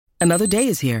Another day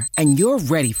is here, and you're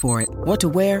ready for it. What to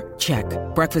wear? Check.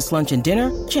 Breakfast, lunch, and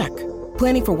dinner? Check.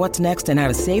 Planning for what's next and how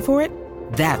to save for it?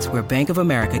 That's where Bank of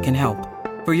America can help.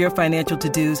 For your financial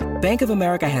to-dos, Bank of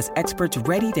America has experts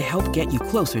ready to help get you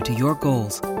closer to your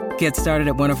goals. Get started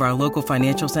at one of our local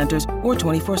financial centers or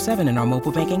 24/7 in our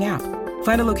mobile banking app.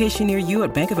 Find a location near you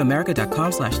at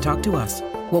bankofamerica.com/talktous.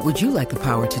 What would you like the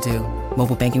power to do?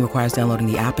 Mobile banking requires downloading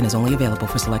the app and is only available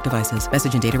for select devices.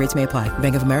 Message and data rates may apply.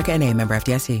 Bank of America N.A., member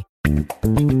FDIC.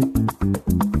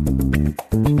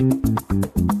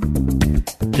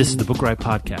 This is the Book Riot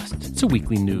Podcast. It's a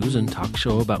weekly news and talk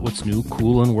show about what's new,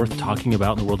 cool, and worth talking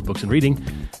about in the world of books and reading.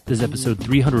 This is episode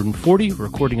 340,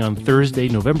 recording on Thursday,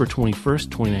 November 21st,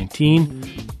 2019.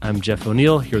 I'm Jeff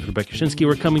O'Neill, here with Rebecca Schinsky.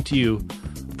 We're coming to you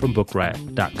from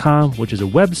BookRiot.com, which is a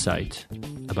website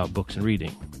about books and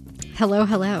reading. Hello,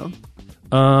 hello.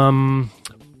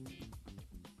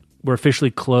 We're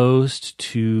officially closed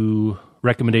to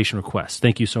recommendation requests.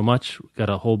 Thank you so much. We've got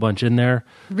a whole bunch in there.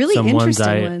 Really some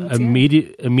interesting ones I ones.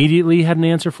 immediately had an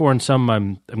answer for, and some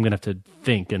I'm going to have to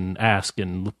think and ask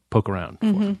and poke around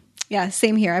for. Yeah,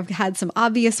 same here. I've had some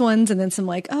obvious ones and then some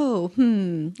like, let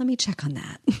me check on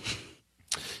that.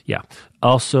 Yeah.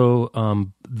 Also,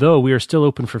 though we are still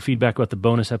open for feedback about the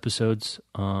bonus episodes,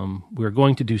 we're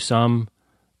going to do some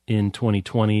in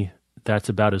 2020. That's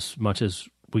about as much as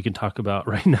we can talk about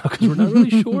right now because we're not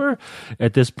really sure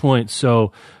at this point.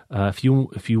 So if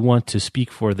you want to speak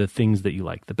for the things that you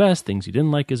like the best, things you didn't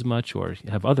like as much, or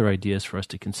have other ideas for us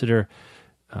to consider,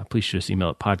 please shoot us an email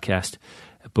at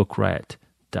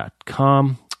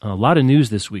podcast@bookriot.com. A lot of news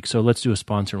this week, so let's do a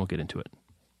sponsor and we'll get into it.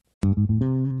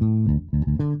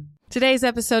 Today's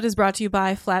episode is brought to you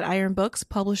by Flatiron Books,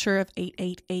 publisher of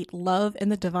 888 Love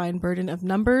and the Divine Burden of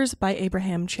Numbers by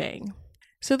Abraham Chang.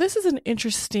 So this is an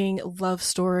interesting love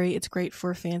story. It's great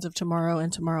for fans of Tomorrow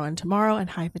and Tomorrow and Tomorrow and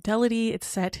High Fidelity. It's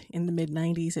set in the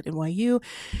mid-90s at NYU,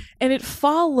 and it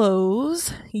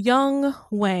follows young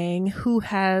Wang, who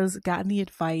has gotten the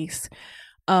advice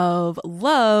of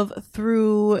love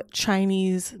through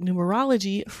Chinese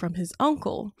numerology from his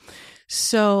uncle.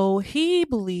 So he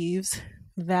believes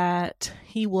that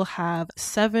he will have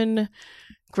 7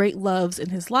 great loves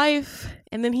in his life,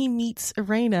 and then he meets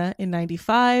Irena in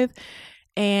 95.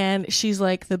 And she's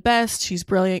like the best. She's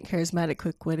brilliant, charismatic,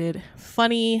 quick-witted,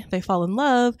 funny. They fall in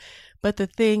love. But the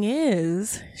thing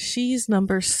is, she's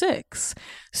number 6.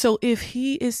 So if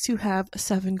he is to have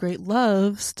 7 great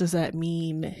loves, does that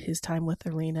mean his time with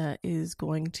Irena is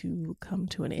going to come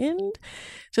to an end?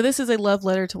 So this is a love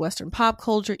letter to Western pop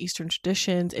culture, Eastern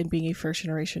traditions, and being a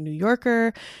first-generation New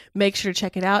Yorker. Make sure to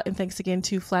check it out. And thanks again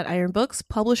to Flatiron Books,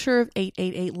 publisher of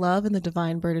 888 Love and the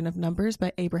Divine Burden of Numbers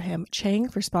by Abraham Chang,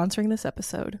 for sponsoring this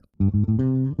episode.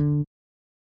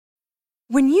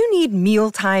 When you need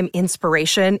mealtime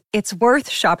inspiration, it's worth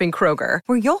shopping Kroger,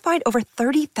 where you'll find over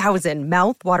 30,000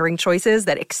 mouth-watering choices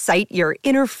that excite your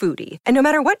inner foodie. And no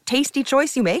matter what tasty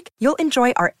choice you make, you'll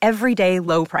enjoy our everyday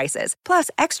low prices, plus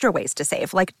extra ways to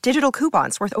save, like digital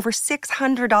coupons worth over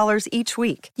 $600 each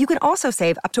week. You can also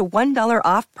save up to $1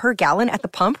 off per gallon at the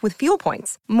pump with fuel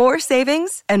points. More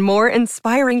savings and more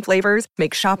inspiring flavors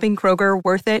make shopping Kroger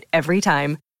worth it every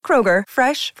time. Kroger,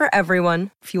 fresh for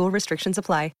everyone. Fuel restrictions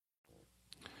apply.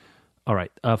 All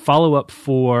right. Follow-up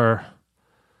for...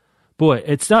 Boy,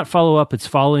 it's not follow-up. It's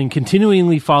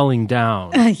continually falling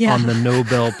down on the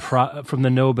Nobel from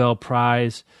the Nobel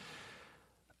Prize.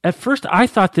 At first, I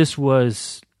thought this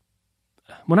was...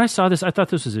 When I saw this, I thought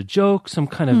this was a joke, some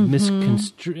kind of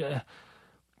misconstrued...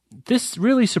 This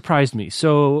really surprised me.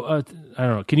 So, I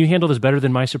don't know. Can you handle this better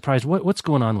than my surprise? What's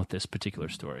going on with this particular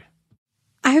story?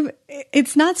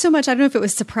 It's not so much, I don't know if it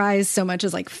was surprise so much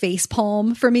as like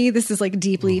facepalm for me. This is like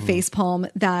deeply facepalm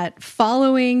that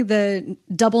following the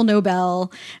double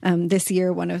Nobel this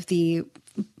year, one of the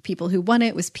people who won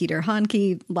it was Peter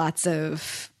Handke. Lots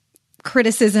of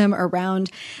criticism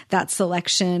around that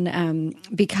selection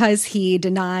because he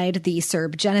denied the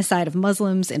Serb genocide of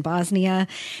Muslims in Bosnia.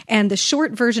 And the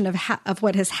short version of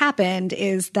what has happened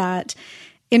is that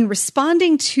in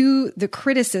responding to the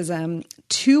criticism,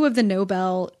 2 of the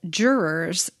Nobel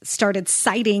jurors started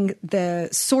citing the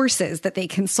sources that they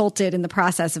consulted in the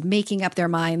process of making up their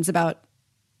minds about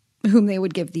whom they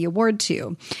would give the award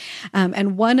to.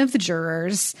 And one of the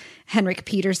jurors, Henrik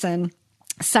Peterson,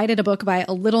 cited a book by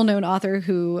a little-known author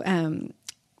who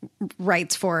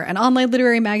writes for an online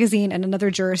literary magazine, and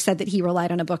another juror said that he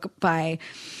relied on a book by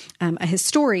a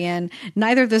historian.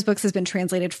 Neither of those books has been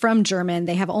translated from German.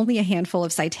 They have only a handful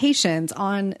of citations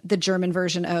on the German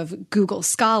version of Google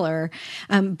Scholar.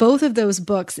 Both of those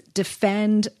books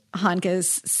defend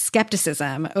Hanke's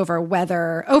skepticism over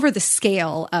the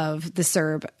scale of the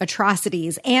Serb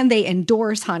atrocities, and they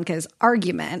endorse Hanke's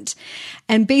argument.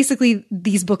 And basically,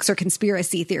 these books are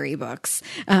conspiracy theory books.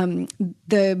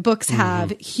 The books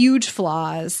have huge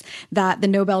flaws that the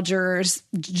Nobel jurors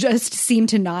just seem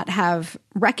to not have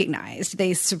recognized.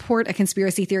 They support a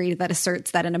conspiracy theory that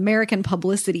asserts that an American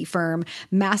publicity firm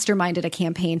masterminded a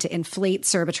campaign to inflate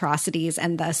Serb atrocities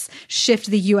and thus shift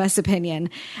the U.S. opinion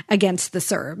against the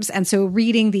Serbs. And so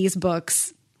reading these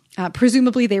books,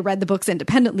 presumably they read the books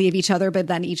independently of each other, but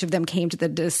then each of them came to the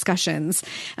discussions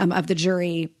of the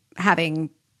jury having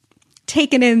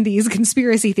taken in these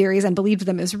conspiracy theories and believed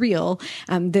them as real.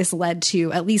 This led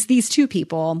to at least these two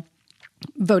people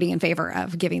voting in favor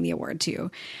of giving the award to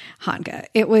Hanke.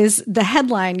 It was the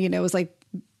headline, was like,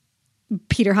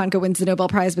 Peter Hanke wins the Nobel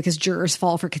Prize because jurors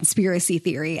fall for conspiracy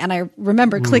theory. And I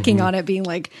remember clicking on it being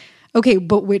like, okay,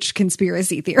 but which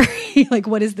conspiracy theory? Like,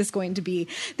 what is this going to be?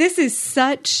 This is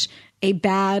such a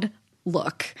bad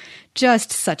look.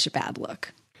 Just such a bad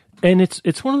look. And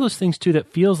it's one of those things too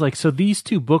that feels like, so these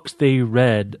two books they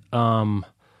read,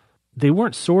 they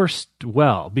weren't sourced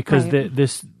well, because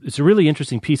it's a really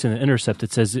interesting piece in The Intercept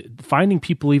that says finding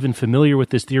people even familiar with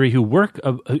this theory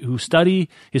who study,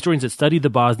 historians that study the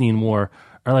Bosnian War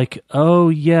are like, oh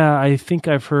yeah, I think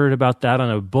I've heard about that on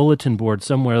a bulletin board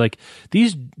somewhere. Like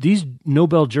these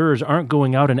Nobel jurors aren't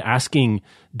going out and asking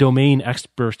domain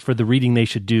experts for the reading they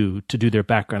should do to do their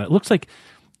background. It looks like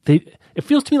it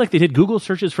feels to me like they did Google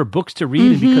searches for books to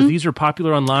read, and because these are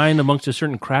popular online amongst a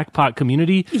certain crackpot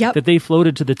community, that they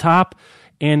floated to the top.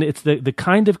 And it's the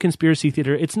kind of conspiracy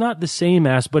theater. It's not the same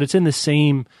as, but it's in the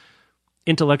same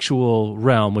intellectual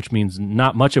realm, which means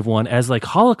not much of one, as like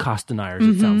Holocaust deniers.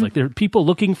 It sounds like there are people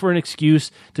looking for an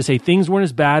excuse to say things weren't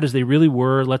as bad as they really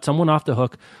were, let someone off the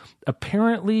hook.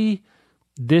 Apparently,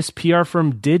 this PR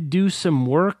firm did do some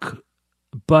work,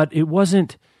 but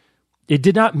it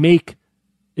did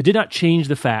not change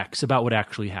the facts about what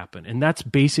actually happened. And that's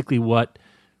basically what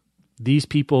these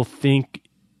people think,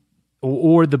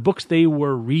 or the books they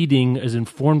were reading is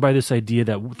informed by this idea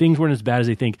that things weren't as bad as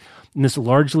they think. And this is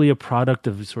largely a product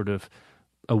of sort of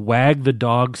a wag the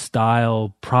dog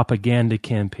style propaganda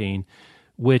campaign,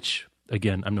 which,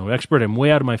 again, I'm no expert. I'm way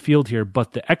out of my field here,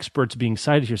 but the experts being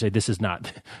cited here say this is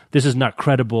not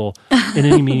credible in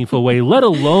any meaningful way, let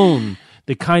alone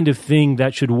the kind of thing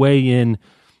that should weigh in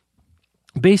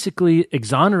basically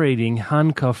exonerating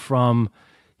Hanke from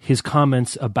his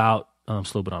comments about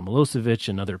Slobodan Milosevic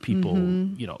and other people,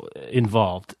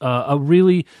 involved. A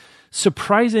really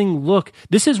surprising look.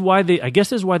 This is why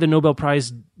the Nobel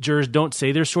Prize jurors don't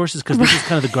say their sources, because this is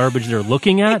kind of the garbage they're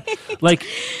looking at. Like,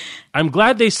 I'm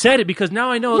glad they said it, because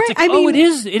now I know it's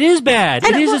it is bad.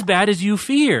 It is as bad as you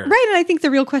fear. Right. And I think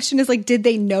the real question is, like, did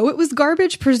they know it was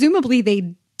garbage? Presumably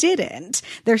they didn't.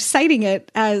 They're citing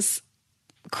it as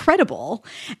credible,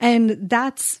 and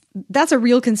that's a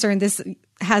real concern. This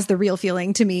has the real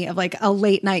feeling to me of like a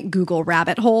late night Google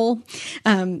rabbit hole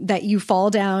that you fall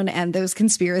down, and those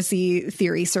conspiracy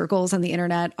theory circles on the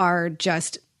internet are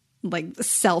just like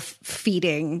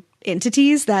self-feeding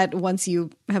entities that once you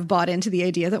have bought into the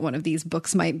idea that one of these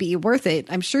books might be worth it,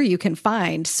 I'm sure you can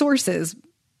find sources,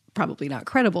 probably not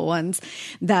credible ones,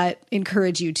 that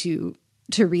encourage you to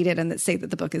read it and that say that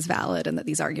the book is valid and that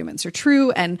these arguments are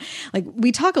true. And like,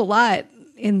 we talk a lot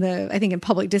in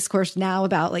public discourse now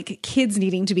about like kids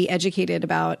needing to be educated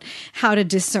about how to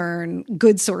discern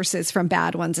good sources from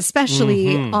bad ones,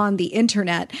 especially on the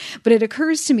internet. But it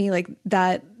occurs to me like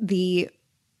that the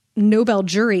Nobel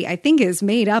jury, I think, is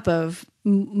made up of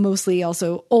mostly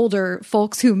also older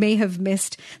folks who may have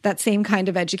missed that same kind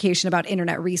of education about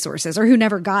internet resources, or who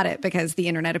never got it because the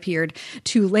internet appeared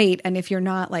too late. And if you're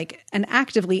not like an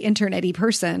actively internet-y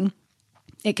person,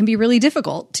 it can be really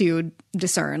difficult to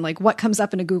discern like what comes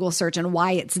up in a Google search and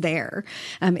why it's there.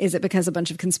 Is it because a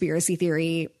bunch of conspiracy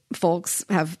theory folks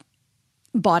have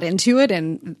bought into it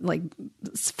and like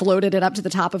floated it up to the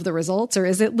top of the results, or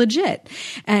is it legit?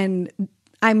 And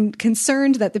I'm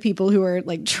concerned that the people who are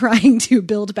like trying to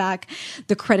build back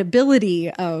the credibility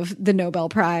of the Nobel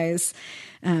Prize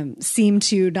seem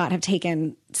to not have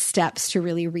taken steps to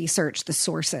really research the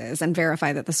sources and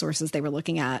verify that the sources they were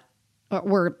looking at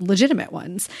were legitimate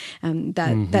ones.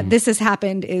 That this has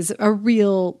happened is a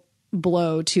real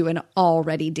blow to an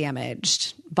already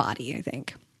damaged body, I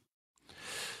think.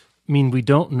 I mean, we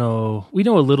don't know. We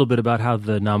know a little bit about how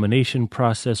the nomination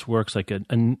process works. Like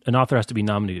an author has to be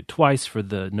nominated twice for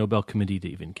the Nobel Committee to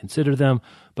even consider them.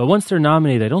 But once they're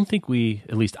nominated, I don't think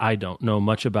at least I don't know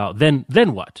much about then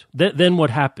what? Then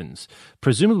what happens?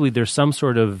 Presumably there's some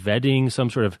sort of vetting, some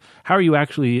sort of, how are you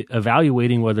actually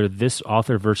evaluating whether this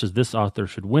author versus this author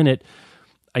should win it?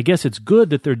 I guess it's good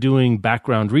that they're doing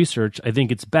background research. I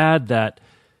think it's bad that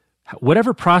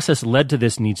whatever process led to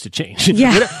this needs to change.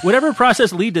 Yeah. Whatever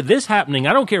process lead to this happening,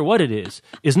 I don't care what it is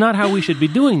not how we should be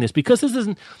doing this, because this is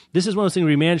one of those things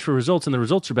where you manage for results and the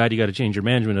results are bad. You got to change your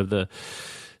management of the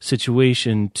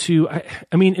situation too.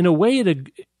 I mean, in a way,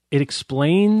 it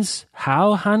explains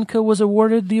how Hanke was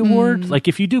awarded the award. Like,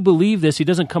 if you do believe this, he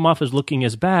doesn't come off as looking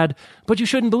as bad, but you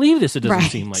shouldn't believe this, it doesn't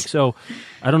seem like. So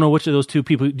I don't know which of those two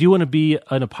people. Do you want to be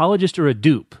an apologist or a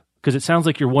dupe? Because it sounds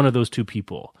like you're one of those two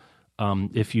people.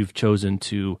 If you've chosen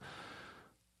to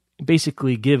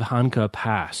basically give Hanke a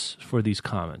pass for these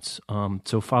comments.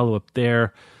 So follow up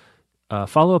there.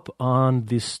 Follow up on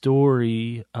the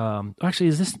story. Actually,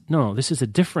 this is a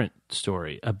different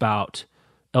story about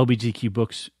LGBTQ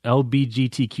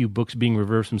books being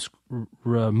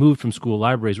removed from school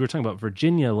libraries. We were talking about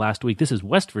Virginia last week. This is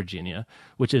West Virginia,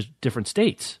 which is different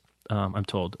states, I'm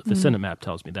told. The Senate map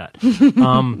tells me that.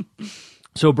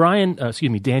 So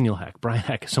Daniel Hack. Brian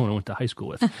Hack is someone I went to high school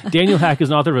with. Daniel Hack is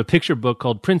an author of a picture book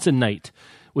called Prince and Knight,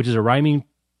 which is a rhyming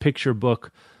picture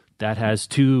book that has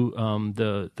two,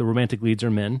 the romantic leads are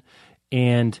men.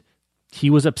 And he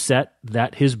was upset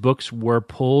that his books were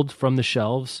pulled from the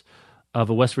shelves of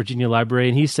a West Virginia library.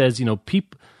 And he says, anyone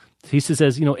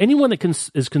that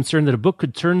is concerned that a book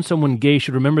could turn someone gay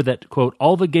should remember that, quote,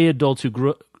 all the gay adults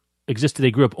who exist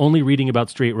today grew up only reading about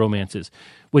straight romances,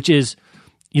 which is,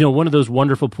 one of those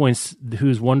wonderful points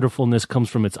whose wonderfulness comes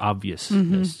from its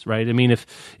obviousness, right? I mean,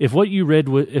 if what you read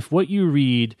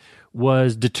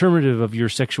was determinative of your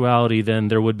sexuality, then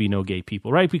there would be no gay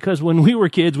people, right? Because when we were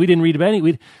kids, we didn't read about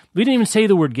we didn't even say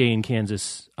the word gay in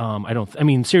Kansas.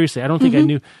 Seriously, I don't think I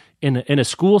knew in a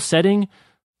school setting,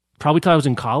 probably till I was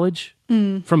in college,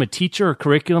 from a teacher or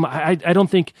curriculum. I don't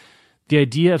think the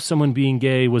idea of someone being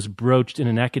gay was broached in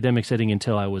an academic setting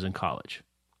until I was in college.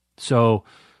 So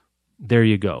there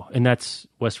you go. And that's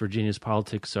West Virginia's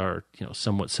politics are,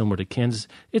 somewhat similar to Kansas.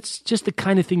 It's just the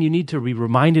kind of thing you need to be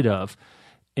reminded of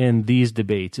in these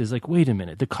debates is like, wait a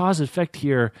minute, the cause effect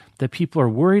here that people are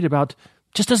worried about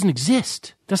just doesn't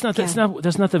exist. That's not the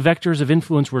vectors of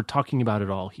influence we're talking about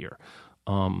at all here.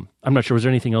 I'm not sure. Was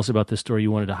there anything else about this story you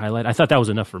wanted to highlight? I thought that was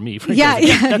enough for me. Yeah.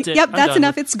 That's it. Yep, that's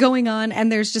enough. It's going on,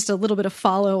 and there's just a little bit of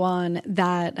follow on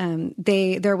that.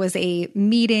 There was a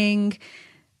meeting.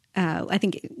 I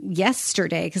think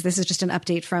yesterday, because this is just an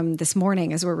update from this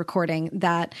morning as we're recording,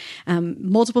 that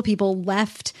multiple people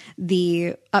left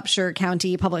the Upshur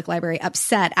County Public Library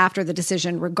upset after the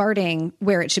decision regarding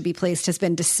where it should be placed has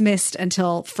been dismissed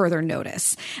until further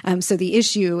notice. So the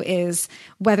issue is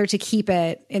whether to keep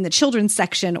it in the children's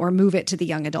section or move it to the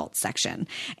young adult section.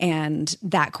 And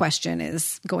that question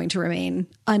is going to remain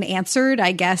unanswered,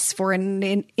 I guess, for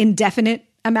an indefinite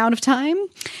amount of time.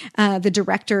 The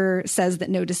director of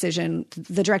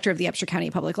the Upshur County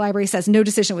Public Library says no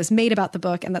decision was made about the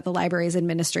book and that the library's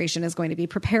administration is going to be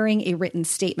preparing a written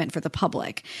statement for the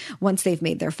public once they've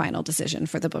made their final decision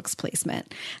for the book's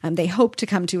placement. They hope to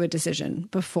come to a decision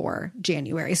before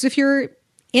January. So if you're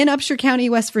in Upshur County,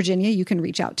 West Virginia, you can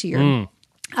reach out to your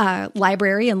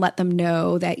library and let them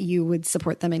know that you would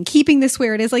support them in keeping this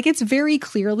where it is. Like, it's very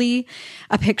clearly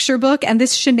a picture book, and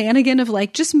this shenanigan of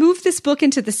like, just move this book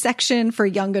into the section for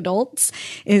young adults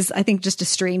is, I think, just a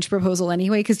strange proposal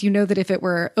anyway, because that if it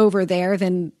were over there,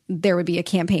 then there would be a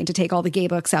campaign to take all the gay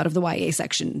books out of the YA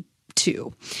section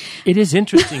too. It is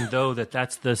interesting, though,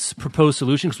 that's the proposed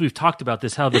solution, because we've talked about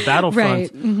this, how the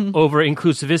battlefront over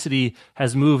inclusivity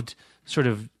has moved sort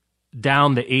of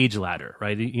down the age ladder,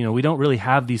 right? We don't really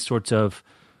have these sorts of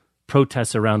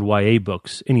protests around YA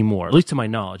books anymore, at least to my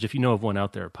knowledge. If you know of one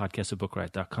out there,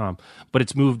 podcast@bookriot.com. But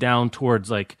it's moved down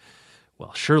towards like,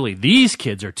 well, surely these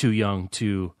kids are too young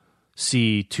to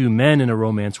see two men in a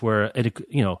romance where,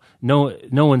 no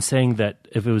one's saying that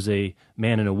if it was a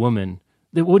man and a woman,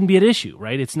 it wouldn't be an issue,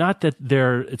 right? It's not that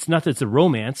it's a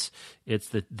romance.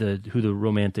 It's who the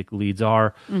romantic leads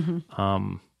are.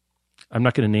 I'm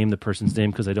not going to name the person's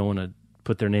name because I don't want to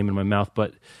put their name in my mouth,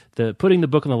 but putting the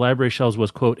book on the library shelves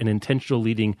was, quote, an intentional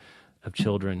leading of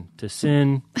children to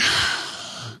sin.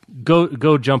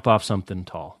 Go jump off something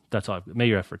tall. That's all. May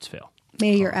your efforts fail.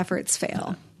 May your efforts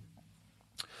fail.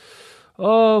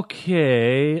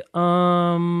 Okay. It's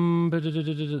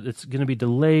going to be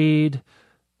delayed.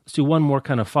 Let's do one more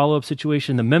kind of follow-up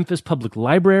situation. The Memphis Public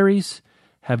Libraries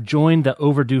have joined the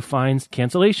overdue fines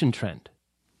cancellation trend.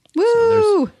 Woo! So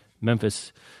there's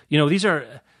Memphis. These are,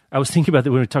 I was thinking about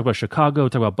that when we talk about Chicago,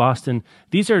 talk about Boston.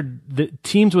 These are the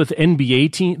teams with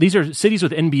NBA teams. These are cities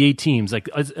with NBA teams. Like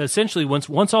essentially,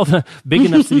 once all the big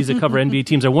enough cities that cover NBA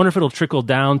teams, I wonder if it'll trickle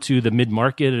down to the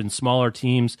mid-market and smaller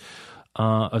teams,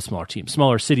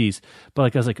 smaller cities. But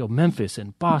like I was like, Memphis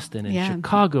and Boston and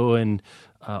Chicago and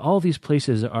all these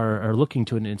places are looking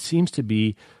to it, and it seems to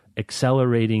be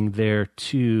accelerating there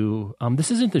too. This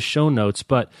isn't the show notes,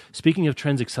 but speaking of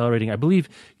trends accelerating, I believe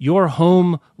your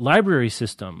home library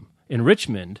system in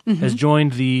Richmond has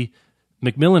joined the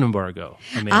Macmillan embargo.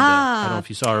 Amanda, I don't know if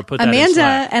you saw her put that in Amanda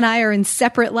Slack. and I are in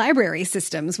separate library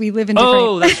systems. We live in different.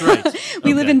 Oh, that's right.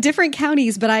 We live in different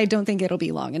counties, but I don't think it'll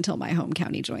be long until my home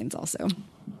county joins also.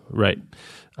 Right.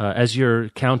 As your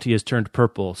county has turned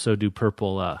purple, so do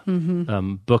purple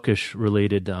bookish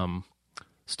related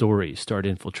stories start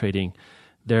infiltrating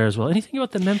there as well. Anything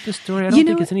about the Memphis story? I don't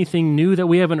think it's anything new that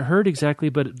we haven't heard exactly,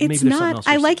 but maybe there's something else.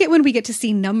 I like it when we get to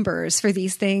see numbers for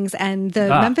these things. And the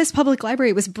Memphis Public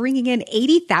Library was bringing in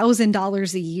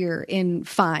 $80,000 a year in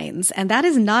fines. And that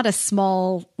is not a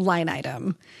small line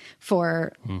item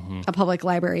for a public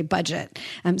library budget.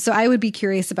 So I would be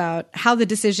curious about how the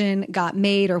decision got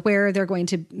made or where they're going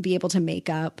to be able to make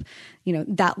up,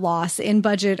 that loss in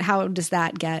budget. How does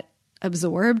that get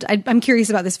absorbed? I'm curious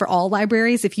about this for all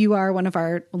libraries. If you are one of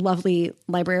our lovely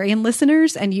librarian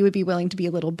listeners and you would be willing to be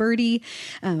a little birdie,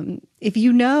 if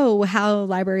you know how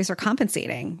libraries are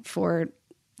compensating for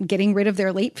getting rid of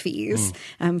their late fees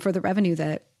for the revenue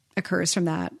that occurs from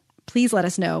that, please let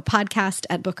us know.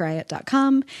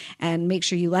 podcast@bookriot.com, and make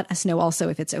sure you let us know also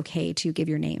if it's okay to give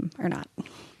your name or not.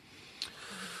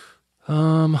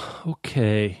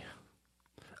 Okay.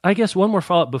 I guess one more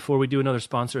follow-up before we do another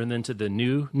sponsor and then to the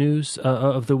new news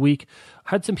of the week.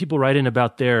 I had some people write in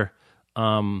about their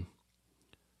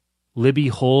Libby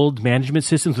hold management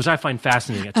systems, which I find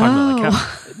fascinating. Talking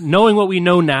about knowing what we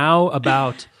know now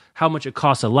about how much it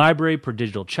costs a library per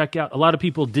digital checkout. A lot of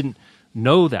people didn't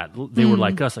know that. They were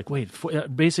like us, like, wait,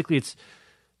 basically it's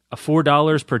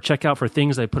 $4 per checkout for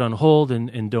things I put on hold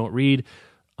and don't read.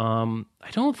 I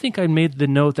don't think I made the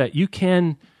note that you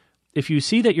can... If you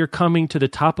see that you're coming to the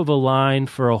top of a line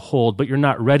for a hold, but you're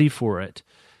not ready for it,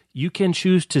 you can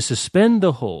choose to suspend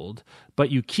the hold, but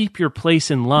you keep your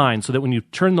place in line so that when you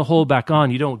turn the hold back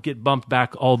on, you don't get bumped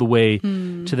back all the way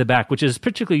to the back, which is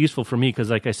particularly useful for me because,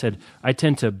 like I said, I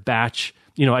tend to batch.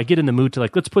 I get in the mood to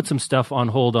let's put some stuff on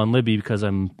hold on Libby because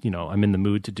I'm in the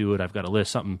mood to do it. I've got a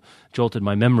list, something jolted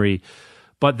my memory.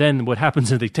 But then what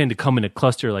happens is they tend to come in a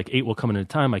cluster, like 8 will come in at a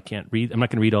time. I can't read. I'm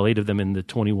not going to read all 8 of them in the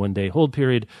 21-day hold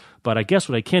period. But I guess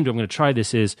what I can do, I'm going to try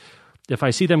this, is if I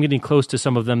see them getting close to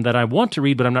some of them that I want to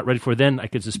read but I'm not ready for, then I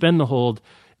could suspend the hold.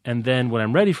 And then when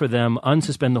I'm ready for them,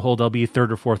 unsuspend the hold. I'll be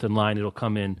third or fourth in line. It'll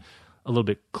come in a little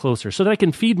bit closer so that I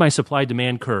can feed my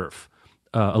supply-demand curve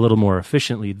a little more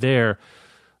efficiently there.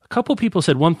 A couple people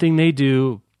said one thing they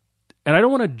do, and I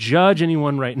don't want to judge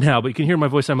anyone right now, but you can hear my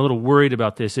voice, I'm a little worried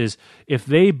about this, is if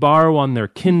they borrow on their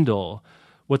Kindle,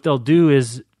 what they'll do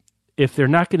is, if they're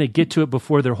not going to get to it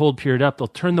before their hold period up, they'll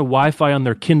turn the Wi-Fi on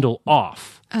their Kindle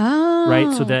off. Oh,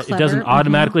 right? So that clever. It doesn't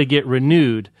automatically get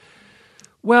renewed.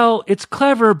 Well, it's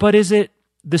clever, but is it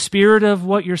the spirit of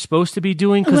what you're supposed to be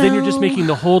doing? Because then you're just making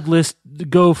the hold list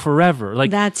go forever. Like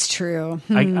that's true.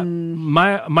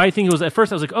 My thing was, at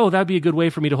first I was like, that'd be a good way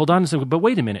for me to hold on to something. But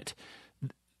wait a minute.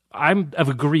 I've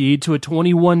agreed to a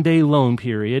 21-day loan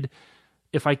period.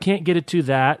 If I can't get it to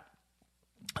that,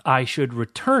 I should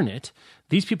return it.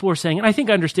 These people are saying, and I think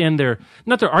I understand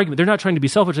not their argument. They're not trying to be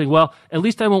selfish. Saying, well, at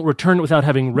least I won't return it without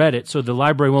having read it, so the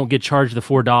library won't get charged the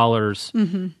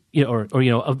 $4. Or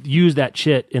use that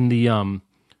chit in the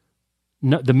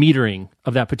metering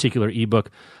of that particular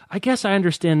ebook. I guess I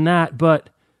understand that, but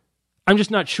I'm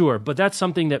just not sure. But that's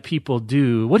something that people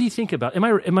do. What do you think about?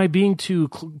 Am I being too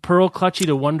pearl clutchy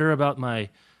to wonder about my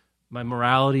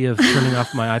morality of turning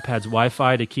off my iPad's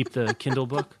Wi-Fi to keep the Kindle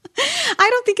book? I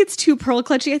don't think it's too pearl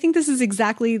clutchy. I think this is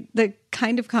exactly the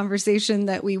kind of conversation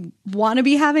that we want to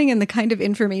be having and the kind of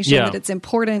information that it's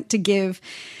important to give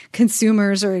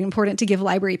consumers or important to give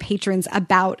library patrons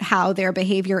about how their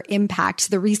behavior impacts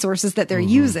the resources that they're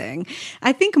using.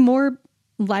 I think more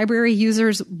library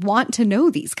users want to know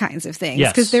these kinds of things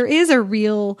because there is a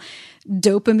real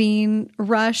dopamine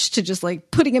rush to just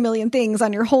like putting a million things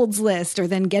on your holds list or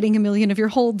then getting a million of your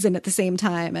holds in at the same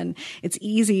time. And it's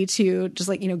easy to just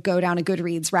like, go down a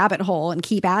Goodreads rabbit hole and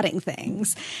keep adding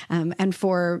things. And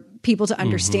for people to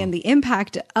understand the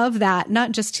impact of that,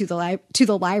 not just to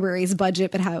the library's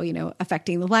budget, but how,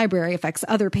 affecting the library affects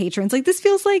other patrons. Like this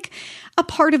feels like a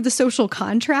part of the social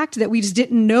contract that we just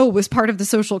didn't know was part of the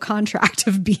social contract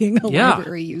of being a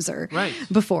library user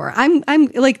before. I'm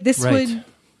like, this would,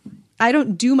 I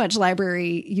don't do much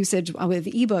library usage with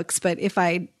ebooks, but if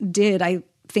I did, I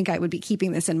think I would be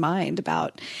keeping this in mind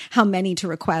about how many to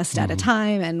request at a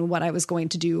time and what I was going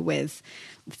to do with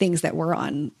things that were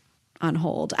on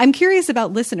hold. I'm curious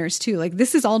about listeners too. Like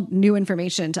this is all new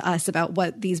information to us about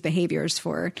what these behaviors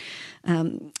for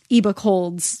ebook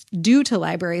holds do to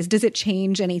libraries. Does it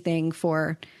change anything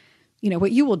for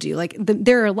what you will do? Like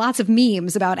there are lots of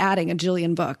memes about adding a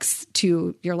jillion books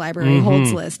to your library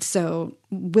holds list. So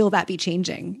will that be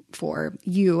changing for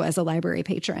you as a library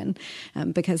patron?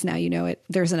 Because now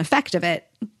there's an effect of it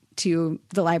to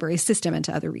the library system and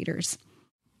to other readers.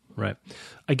 Right.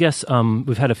 I guess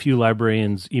we've had a few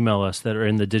librarians email us that are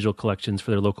in the digital collections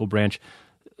for their local branch.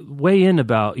 Weigh in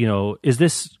about, is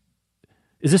this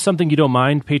something you don't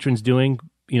mind patrons doing,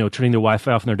 turning their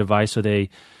Wi-Fi off on their device so they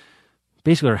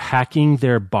basically are hacking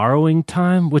their borrowing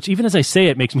time, which even as I say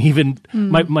it makes me even,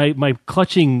 my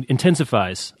clutching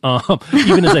intensifies,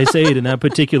 even as I say it in that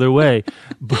particular way.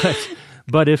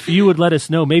 But if you would let us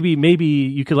know, maybe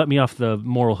you could let me off the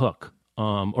moral hook,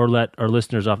 or let our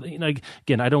listeners off.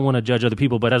 Again, I don't want to judge other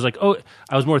people, but I was like,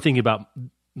 I was more thinking about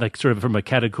like sort of from a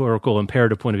categorical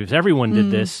imperative point of view. If everyone did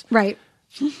this, right,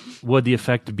 would the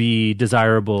effect be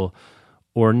desirable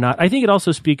or not? I think it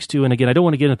also speaks to, and again, I don't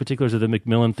want to get into particulars of the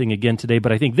Macmillan thing again today,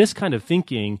 but I think this kind of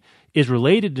thinking is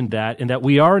related in that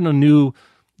we are in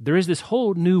there is this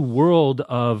whole new world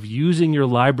of using your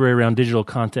library around digital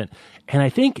content. And I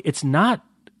think it's not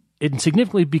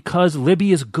insignificantly because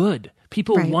Libby is good.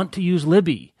 People want to use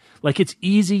Libby. Like it's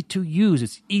easy to use.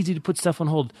 It's easy to put stuff on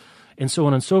hold and so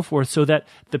on and so forth. So that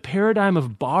the paradigm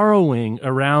of borrowing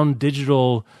around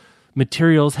digital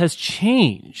materials has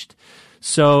changed.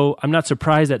 So I'm not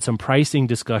surprised that some pricing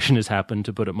discussion has happened,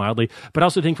 to put it mildly, but I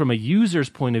also think from a user's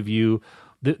point of view,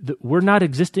 we're not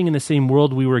existing in the same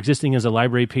world we were existing as a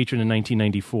library patron in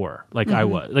 1994, like I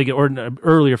was, or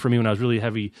earlier for me when I was really a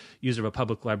heavy user of a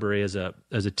public library as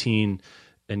a teen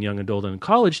and young adult and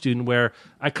college student, where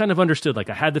I kind of understood, like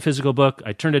I had the physical book,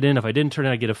 I turned it in. If I didn't turn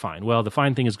it, I get a fine. Well, the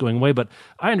fine thing is going away, but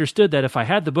I understood that if I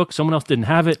had the book, someone else didn't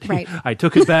have it. Right. I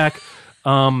took it back.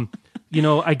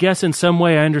 I guess in some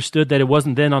way I understood that it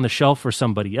wasn't then on the shelf for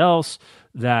somebody else,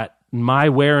 that my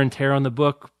wear and tear on the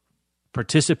book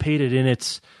participated in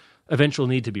its eventual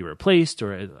need to be replaced,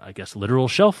 or I guess literal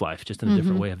shelf life, just in a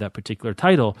different way of that particular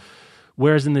title.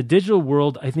 Whereas in the digital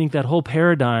world, I think that whole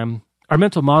paradigm, our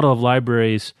mental model of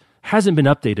libraries hasn't been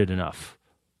updated enough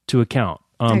to account,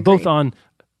 both on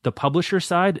the publisher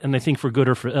side, and I think for good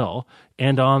or for ill,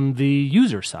 and on the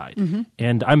user side.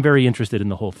 And I'm very interested in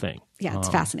the whole thing. Yeah, it's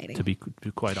fascinating. To be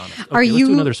quite honest. Okay, let's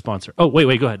do another sponsor. Oh,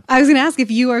 wait, go ahead. I was going to ask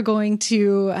if you are going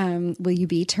to, will you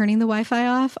be turning the Wi-Fi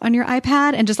off on your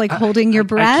iPad and just like holding your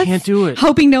breath? I can't do it.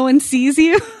 Hoping no one sees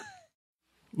you?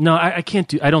 No, I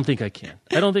can't I don't think I can.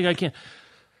 I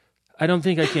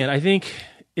think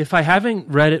if I haven't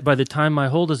read it by the time my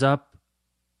hold is up,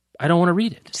 I don't want to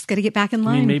read it. Just got to get back in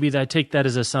line. I mean, maybe I take that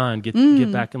as a sign. Get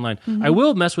back in line. I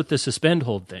will mess with the suspend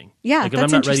hold thing. Yeah, like if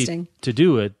that's I'm not interesting. ready to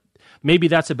do it, maybe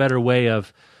that's a better way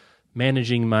of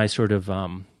managing my sort of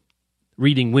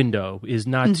reading window, is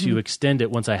not to extend it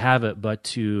once I have it, but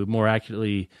to more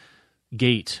accurately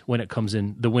gate when it comes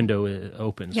in, the window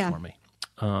opens for me.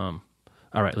 All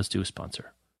right, let's do a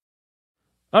sponsor.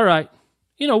 All right.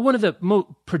 One of the most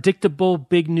predictable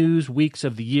big news weeks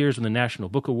of the years when the National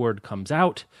Book Award comes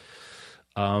out.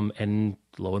 And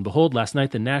lo and behold, last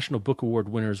night the National Book Award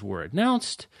winners were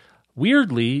announced.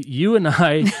 Weirdly, you and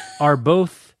I are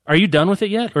both... Are you done with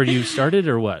it yet? Or you started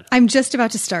or what? I'm just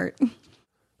about to start.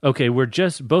 Okay,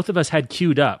 both of us had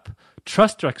queued up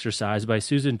Trust Exercise by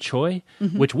Susan Choi,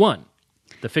 which won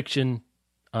the fiction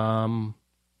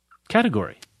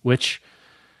category, which...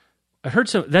 I heard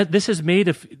this has made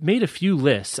a few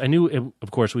lists. I knew, of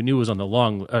course, we knew it was on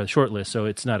the short list, so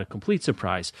it's not a complete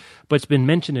surprise. But it's been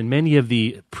mentioned in many of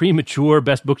the premature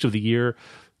best books of the year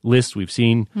lists we've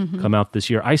seen come out this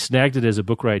year. I snagged it as a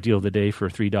Book Riot deal of the day for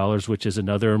 $3, which is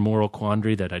another moral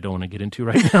quandary that I don't want to get into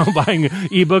right now. Buying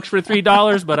ebooks for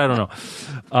 $3, but I don't know.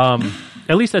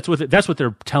 At least that's what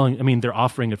they're telling. I mean, they're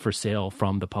offering it for sale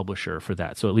from the publisher for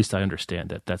that. So at least I understand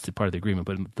that that's the part of the agreement.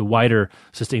 But the wider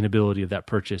sustainability of that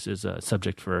purchase is a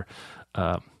subject for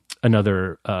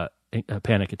another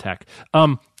panic attack.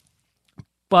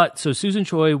 But so Susan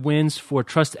Choi wins for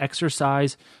Trust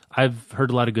Exercise. I've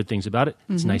heard a lot of good things about it.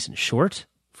 It's nice and short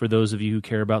for those of you who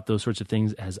care about those sorts of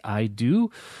things, as I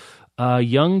do.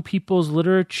 Young People's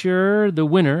Literature, the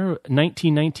winner,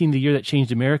 1919, The Year That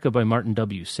Changed America by Martin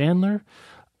W. Sandler.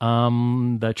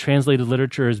 The translated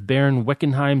literature is Baron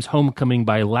Weckenheim's Homecoming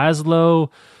by Laszlo.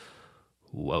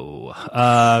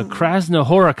 Krasna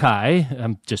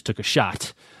Horakai, just took a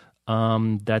shot.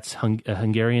 That's a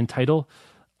Hungarian title.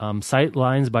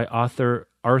 Sightlines by author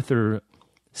Arthur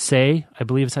Say, I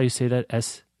believe is how you say that,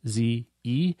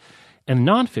 S-Z-E. And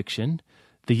nonfiction,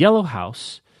 The Yellow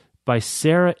House by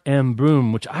Sarah M.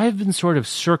 Broom, which I've been sort of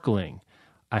circling,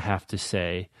 I have to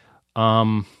say.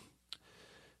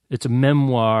 It's a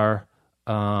memoir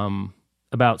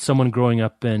about someone growing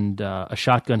up in a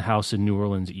shotgun house in New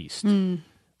Orleans East.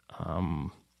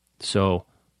 So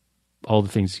all the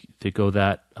things that go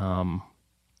that.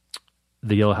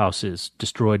 The Yellow House is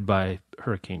destroyed by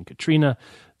Hurricane Katrina.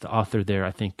 The author there,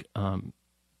 I think,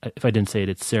 if I didn't say it,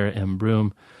 it's Sarah M.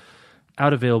 Broom.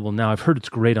 Out available now. I've heard it's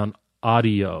great on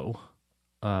audio.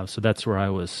 So that's where I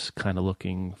was kind of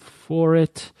looking for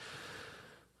it.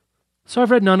 So I've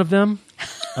read none of them.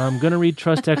 I'm going to read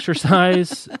Trust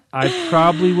Exercise. I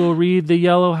probably will read The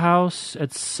Yellow House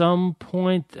at some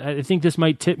point. I think this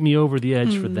might tip me over the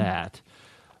edge for that.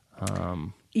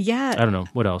 Yeah. I don't know.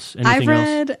 What else? Anything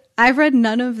else? I've read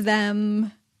none of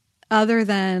them other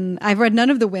than I've read none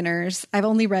of the winners. I've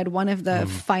only read one of the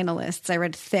finalists. I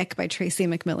read Thick by Tracy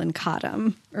McMillan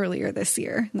Cottom earlier this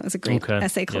year. That was a great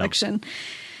essay collection.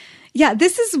 Yeah,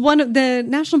 this is one of the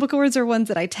National Book Awards are ones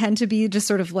that I tend to be just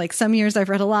sort of like some years I've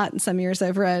read a lot and some years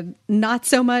I've read not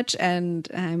so much, and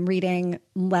I'm reading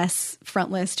less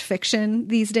front list fiction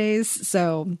these days.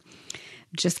 So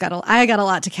I got a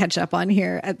lot to catch up on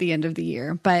here at the end of the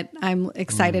year, but I'm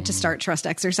excited to start Trust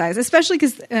Exercise, especially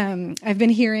because I've been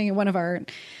hearing one of our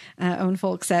own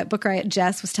folks at Book Riot,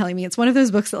 Jess, was telling me it's one of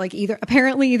those books that like either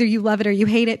you love it or you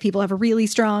hate it. People have really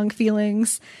strong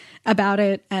feelings about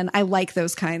it, and I like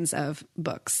those kinds of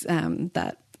books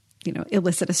that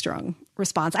elicit a strong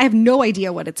response. I have no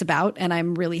idea what it's about, and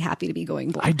I'm really happy to be going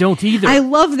blind. I don't either. I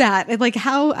love that. Like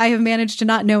how I have managed to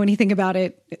not know anything about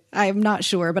it, I'm not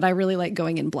sure, but I really like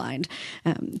going in blind.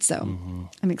 So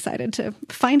I'm excited to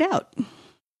find out.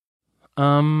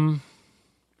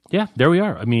 Yeah, there we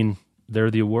are. I mean, there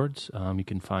are the awards. You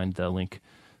can find the link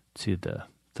to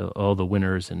all the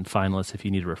winners and finalists if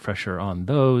you need a refresher on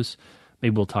those.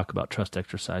 Maybe we'll talk about Trust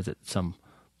Exercise at some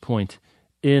point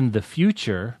in the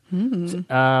future.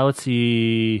 Let's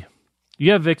see.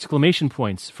 You have exclamation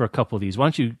points for a couple of these. Why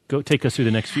don't you go take us through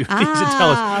the next few things and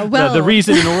tell us the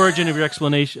reason and origin of your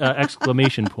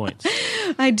exclamation points.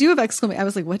 I do have I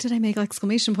was like, what did I make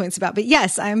exclamation points about? But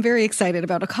yes, I am very excited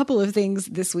about a couple of things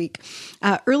this week.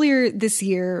 Earlier this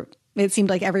year, it seemed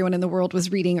like everyone in the world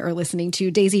was reading or listening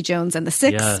to Daisy Jones and the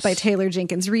Six by Taylor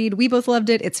Jenkins Reid. We both loved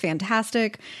it. It's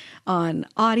fantastic on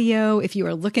audio. If you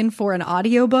are looking for an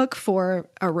audiobook for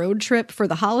a road trip for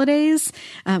the holidays,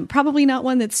 probably not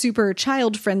one that's super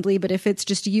child friendly, but if it's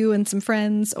just you and some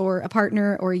friends or a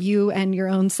partner or you and your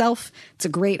own self, it's a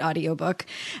great audiobook.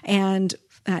 And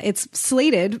it's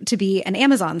slated to be an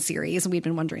Amazon series. And we've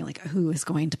been wondering like who is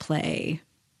going to play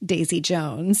Daisy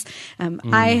Jones.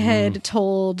 I had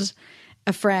told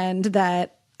a friend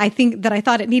that I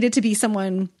thought it needed to be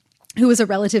someone who was a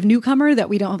relative newcomer that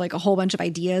we don't have like a whole bunch of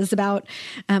ideas about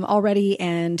already.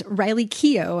 And Riley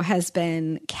Keough has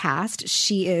been cast.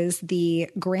 She is the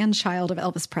grandchild of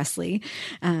Elvis Presley,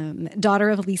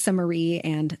 daughter of Lisa Marie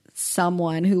and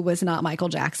someone who was not Michael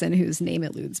Jackson, whose name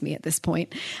eludes me at this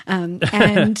point. And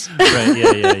right,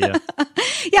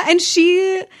 yeah, and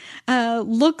she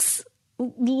looks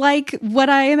like what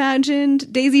I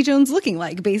imagined Daisy Jones looking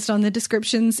like based on the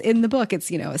descriptions in the book.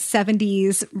 It's, a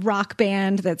 70s rock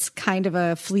band that's kind of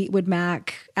a Fleetwood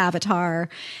Mac avatar.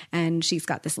 And she's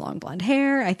got this long blonde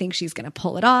hair. I think she's going to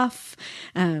pull it off.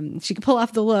 She can pull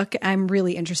off the look. I'm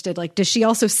really interested. Like, does she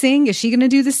also sing? Is she going to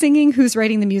do the singing? Who's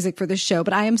writing the music for this show?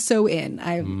 But I am so in.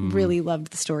 I really loved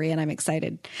the story and I'm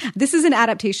excited. This is an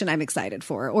adaptation I'm excited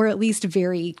for, or at least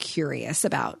very curious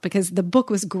about, because the book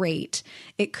was great.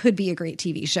 It could be a great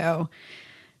TV show.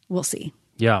 We'll see.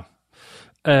 Yeah.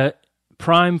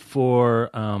 Prime for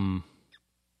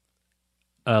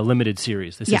a limited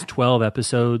series. This is 12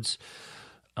 episodes.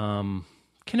 Can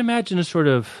imagine a sort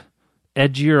of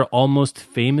edgier, almost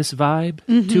famous vibe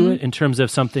to it in terms of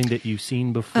something that you've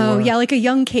seen before. Oh, yeah, like a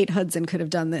young Kate Hudson could have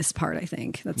done this part, I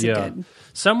think. That's a good...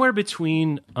 Somewhere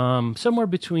between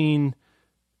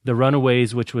The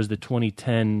Runaways, which was the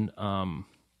 2010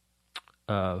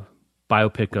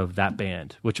 biopic of that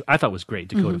band, which I thought was great,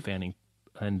 Dakota Fanning.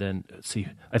 And then,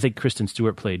 I think Kristen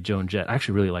Stewart played Joan Jett. I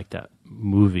actually really liked that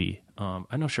movie. I'm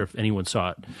not sure if anyone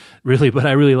saw it, really, but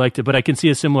I really liked it. But I can see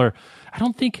a similar... I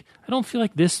don't feel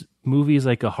like this movie is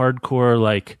like a hardcore,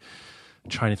 like, I'm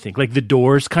trying to think, like the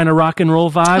Doors kind of rock and roll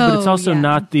vibe, but it's also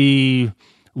not the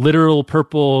literal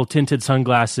purple tinted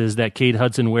sunglasses that Kate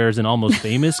Hudson wears in Almost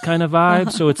Famous kind of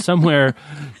vibe. So it's somewhere,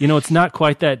 it's not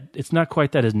quite that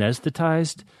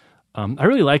anesthetized. I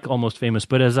really like Almost Famous,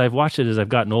 but as I've watched it, as I've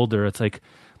gotten older, it's like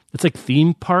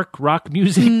theme park rock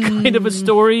music kind of a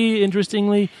story,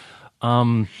 interestingly.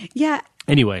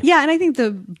 Anyway. Yeah, and I think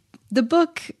the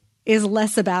book is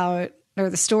less about, or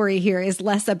the story here is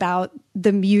less about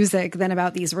the music than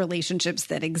about these relationships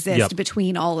that exist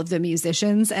between all of the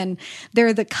musicians. And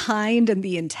they're the kind and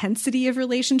the intensity of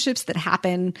relationships that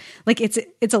happen. Like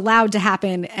it's allowed to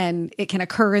happen and it can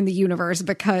occur in the universe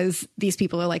because these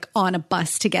people are like on a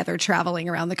bus together traveling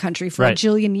around the country for a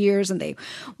jillion years, and they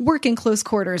work in close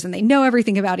quarters and they know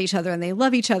everything about each other and they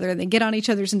love each other and they get on each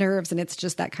other's nerves. And it's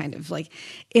just that kind of like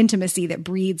intimacy that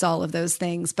breeds all of those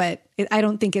things. But I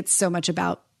don't think it's so much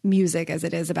about music as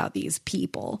it is about these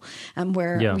people,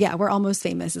 where Almost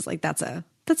Famous is like that's a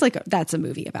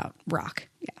movie about rock.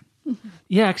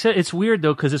 Except it's weird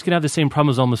though, because it's gonna have the same problem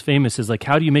as Almost Famous. Is like,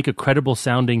 how do you make a credible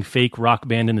sounding fake rock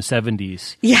band in the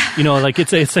 70s? Like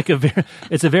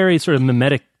it's a very sort of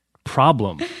mimetic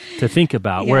problem to think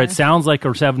about, where it sounds like a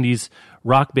 70s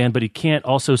rock band, but it can't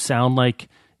also sound like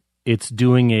it's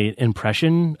doing an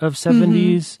impression of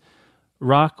 70s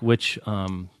rock, which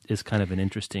is kind of an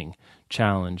interesting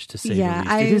challenge, to say the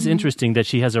least. It is interesting that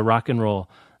she has a rock and roll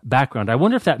background. I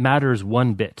wonder if that matters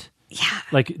one bit.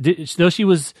 Like, though she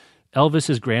was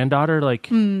Elvis's granddaughter, like,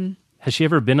 has she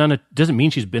ever been on doesn't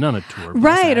mean she's been on a tour.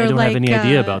 Right. I don't have any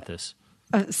idea about this.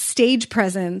 Stage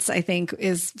presence, I think,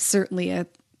 is certainly a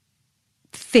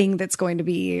thing that's going to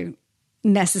be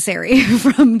necessary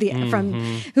from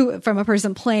a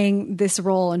person playing this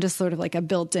role, and just sort of like a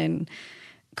built-in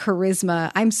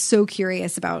charisma. I'm so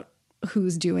curious about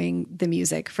who's doing the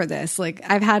music for this. Like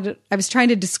I was trying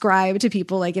to describe to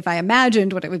people, like, if I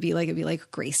imagined what it would be like, it'd be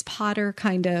like Grace Potter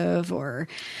kind of, or,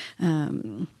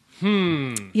 like,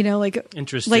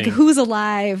 interesting. Like who's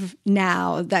alive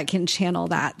now that can channel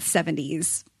that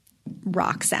 70s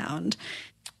rock sound.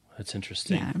 That's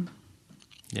interesting.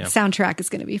 Yeah. Soundtrack is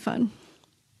going to be fun.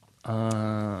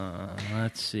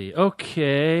 Let's see.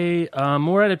 Okay.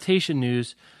 More adaptation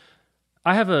news.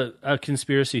 I have a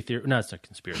conspiracy theory. No, it's not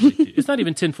conspiracy theory. It's not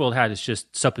even tinfoil hat. It's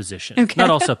just supposition. Okay.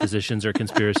 Not all suppositions are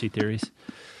conspiracy theories.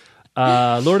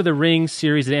 Lord of the Rings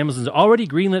series at Amazon's already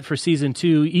greenlit for season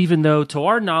 2, even though, to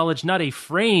our knowledge, not a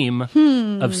frame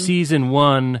of season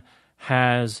 1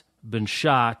 has been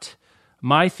shot.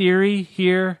 My theory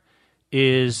here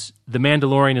is The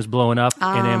Mandalorian is blowing up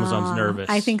and Amazon's nervous.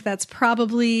 I think that's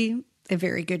probably a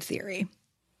very good theory.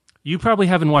 You probably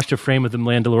haven't watched a frame of The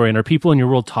Mandalorian. Are people in your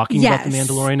world talking about The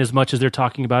Mandalorian as much as they're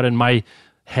talking about it in my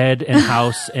head and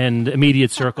house and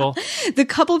immediate circle? The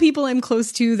couple people I'm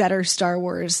close to that are Star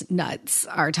Wars nuts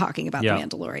are talking about The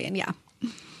Mandalorian,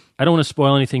 I don't want to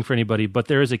spoil anything for anybody, but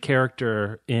there is a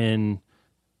character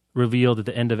revealed at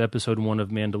the end of episode 1 of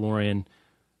Mandalorian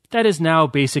that is now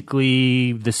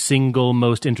basically the single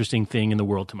most interesting thing in the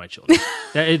world to my children.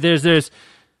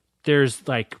 There's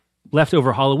like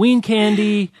leftover Halloween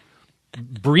candy,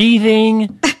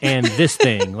 breathing, and this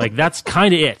thing. Like, that's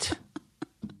kind of it.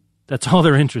 That's all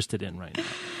they're interested in right now.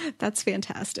 That's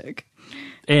fantastic.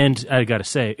 And I got to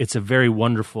say, it's a very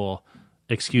wonderful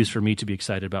excuse for me to be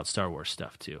excited about Star Wars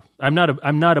stuff too. I'm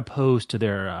not opposed to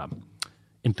their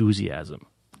enthusiasm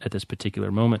at this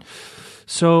particular moment.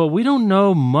 So we don't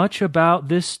know much about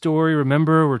this story.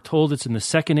 Remember, we're told it's in the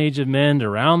Second Age of Men,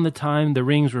 around the time the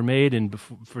rings were made. And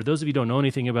for those of you who don't know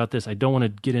anything about this, I don't want to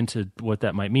get into what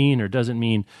that might mean or doesn't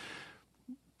mean.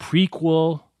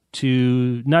 Prequel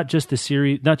to not just the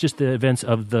series, not just the events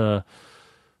of the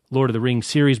Lord of the Rings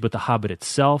series, but The Hobbit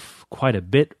itself, quite a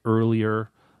bit earlier.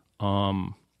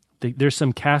 There's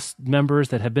some cast members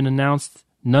that have been announced.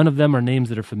 None of them are names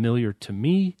that are familiar to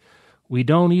me. We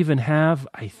don't even have,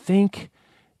 I think,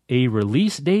 a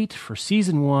release date for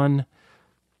season 1.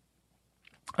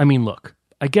 I mean, look,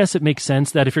 I guess it makes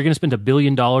sense that if you're going to spend $1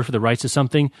 billion for the rights to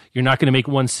something, you're not going to make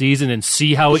one season and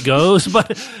see how it goes.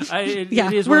 But it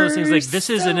is one of those things like, this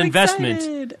is an investment.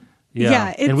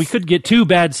 Excited. And we could get 2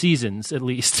 bad seasons at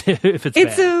least if it's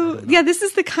bad. This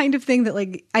is the kind of thing that,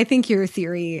 like, I think your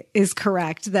theory is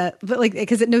correct,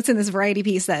 because it notes in this Variety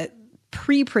piece that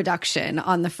pre-production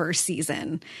on the first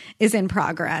season is in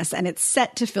progress and it's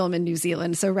set to film in New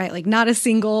Zealand. So, right, like, not a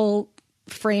single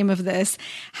frame of this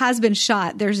has been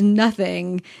shot. There's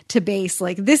nothing to base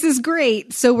like, this is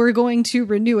great, so we're going to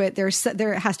renew it. There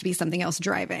has to be something else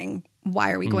driving.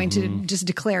 Why are we going to just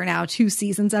declare now 2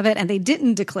 seasons of it? And they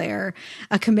didn't declare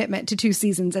a commitment to 2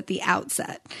 seasons at the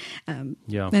outset. And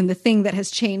the thing that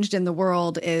has changed in the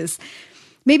world is,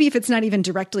 maybe if it's not even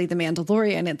directly The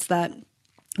Mandalorian, it's that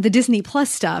the Disney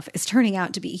Plus stuff is turning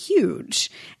out to be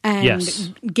huge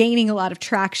and gaining a lot of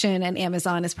traction. And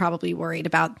Amazon is probably worried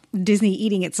about Disney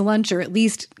eating its lunch, or at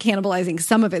least cannibalizing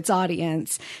some of its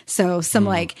audience. So some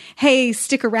like, hey,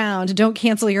 stick around, don't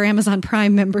cancel your Amazon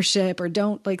Prime membership, or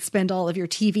don't like spend all of your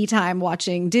TV time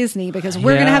watching Disney, because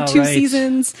we're going to have 2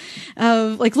 seasons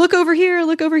of like, look over here.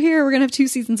 We're going to have 2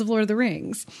 seasons of Lord of the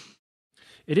Rings.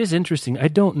 It is interesting. I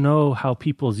don't know how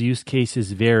people's use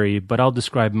cases vary, but I'll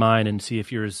describe mine and see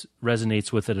if yours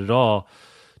resonates with it at all.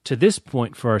 To this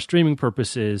point, for our streaming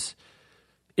purposes,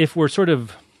 if we're sort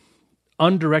of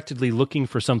undirectedly looking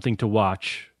for something to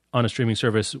watch on a streaming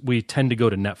service, we tend to go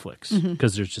to Netflix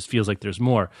because there just feels like there's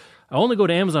more. I only go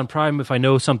to Amazon Prime if I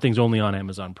know something's only on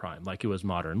Amazon Prime, like it was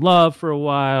Modern Love for a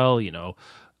while.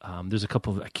 There's a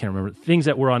couple of, I can't remember, things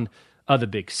that were on. The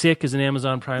Big Sick is an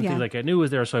Amazon Prime thing. Like I knew it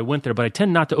was there, so I went there. But I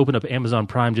tend not to open up Amazon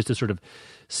Prime just to sort of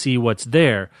see what's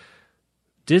there.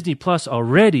 Disney Plus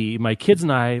already, my kids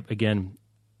and I, again,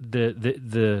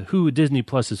 the who Disney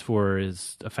Plus is for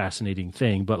is a fascinating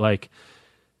thing. But like,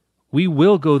 we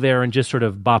will go there and just sort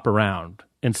of bop around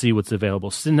and see what's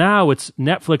available. So now it's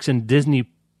Netflix and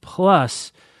Disney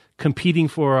Plus competing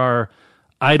for our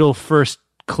idle first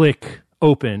click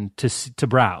open to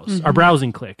browse, our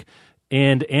browsing click.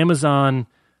 And Amazon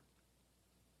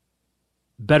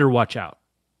better watch out.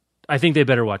 I think they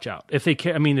better watch out. If they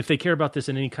care, if they care about this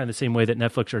in any kind of same way that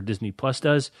Netflix or Disney Plus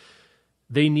does,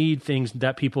 they need things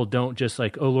that people don't just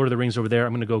like, oh, Lord of the Rings over there,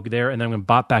 I'm going to go there, and then I'm going to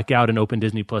bop back out and open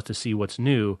Disney Plus to see what's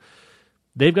new.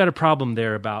 They've got a problem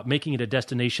there about making it a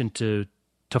destination to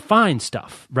find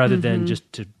stuff rather than just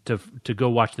to go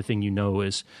watch the thing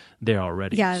is there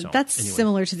already. Yeah, so, that's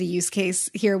similar to the use case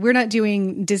here. We're not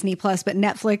doing Disney Plus, but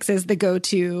Netflix is the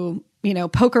go-to,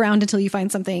 poke around until you find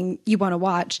something you want to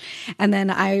watch. And then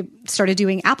I started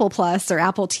doing Apple Plus or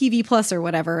Apple TV Plus or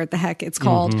whatever the heck it's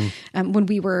called when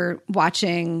we were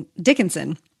watching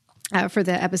Dickinson. For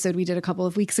the episode we did a couple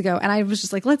of weeks ago. And I was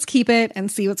just like, let's keep it and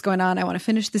see what's going on. I want to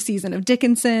finish the season of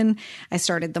Dickinson. I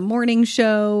started the morning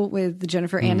show with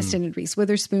Jennifer Aniston and Reese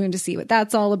Witherspoon to see what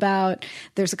that's all about.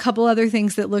 There's a couple other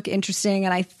things that look interesting.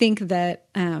 And I think that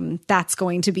it's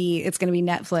going to be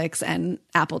Netflix and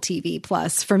Apple TV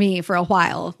Plus for me for a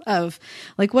while of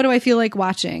like, what do I feel like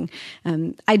watching?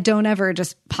 I don't ever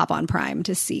just pop on Prime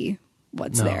to see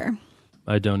what's there.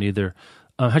 I don't either.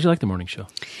 How'd you like the morning show?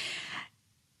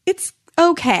 It's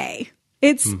okay.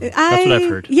 That's what I've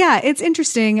heard. Yeah, it's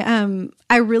interesting.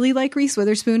 I really like Reese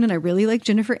Witherspoon and I really like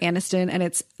Jennifer Aniston,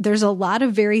 and there's a lot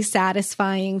of very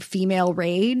satisfying female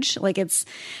rage. Like it's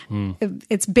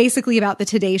basically about the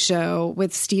Today Show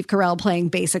with Steve Carell playing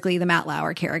basically the Matt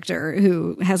Lauer character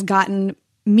who has gotten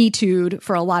Me Too'd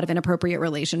for a lot of inappropriate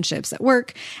relationships at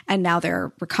work, and now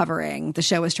they're recovering. The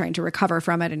show is trying to recover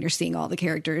from it, and you're seeing all the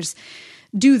characters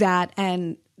do that,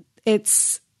 and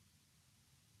it's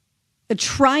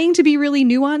trying to be really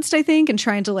nuanced, I think, and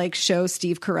trying to like show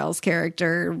Steve Carell's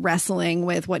character wrestling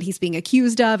with what he's being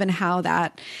accused of and how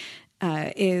that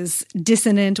is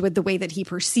dissonant with the way that he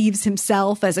perceives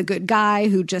himself as a good guy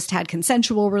who just had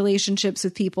consensual relationships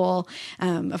with people.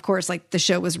 Of course, like the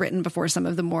show was written before some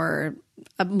of the more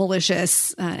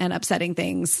malicious and upsetting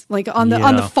things, like on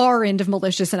the far end of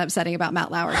malicious and upsetting about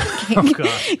Matt Lauer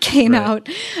came out.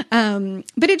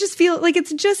 But it just feels like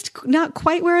it's just not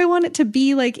quite where I want it to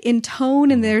be, like in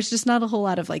tone. And there's just not a whole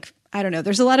lot of like, I don't know,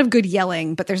 there's a lot of good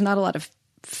yelling, but there's not a lot of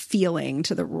feeling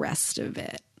to the rest of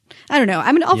it. I don't know.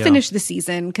 I'll finish the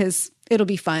season because it'll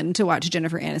be fun to watch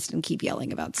Jennifer Aniston keep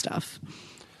yelling about stuff.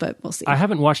 But we'll see. I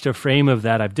haven't watched a frame of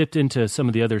that. I've dipped into some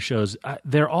of the other shows.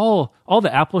 They're all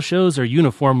the Apple shows are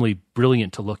uniformly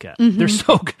brilliant to look at.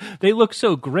 They look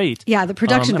so great. Yeah, the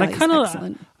production value is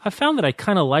excellent. I found that I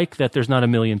kind of like that there's not a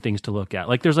million things to look at.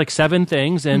 Like there's like 7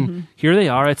 things, and here they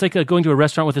are. It's like going to a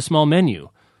restaurant with a small menu.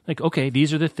 Like, okay,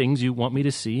 these are the things you want me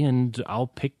to see, and I'll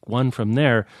pick one from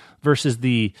there. Versus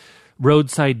the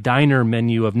roadside diner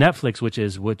menu of Netflix,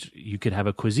 which you could have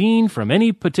a cuisine from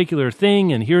any particular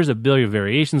thing, and here's a billion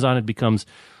variations on it. Becomes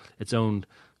its own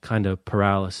kind of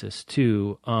paralysis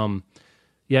too.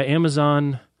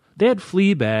 Amazon, they had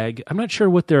Fleabag. I'm not sure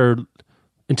what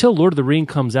until Lord of the Ring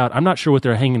comes out, I'm not sure what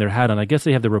they're hanging their hat on. I guess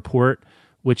they have The Report,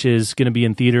 which is going to be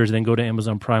in theaters and then go to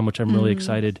Amazon Prime, which I'm really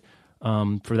excited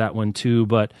for that one too.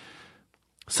 But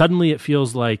suddenly it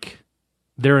feels like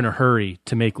they're in a hurry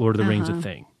to make Lord of the Rings a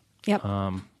thing. Yep.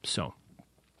 So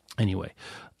anyway,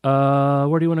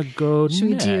 where do you want to go Should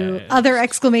next? we do other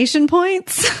exclamation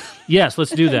points? Yes,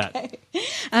 let's do that. Okay.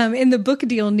 In the book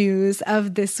deal news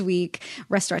of this week,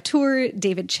 restaurateur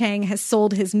David Chang has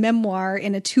sold his memoir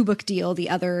in a 2-book deal. The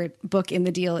other book in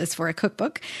the deal is for a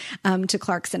cookbook to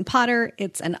Clarkson Potter.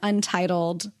 It's an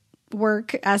untitled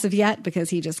work as of yet because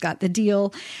he just got the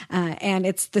deal. And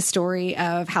it's the story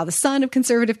of how the son of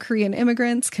conservative Korean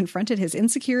immigrants confronted his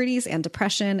insecurities and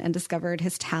depression and discovered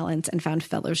his talents and found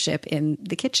fellowship in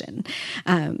the kitchen.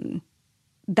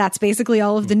 That's basically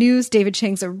all of the news. David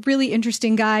Chang's a really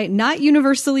interesting guy, not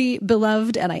universally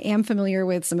beloved, and I am familiar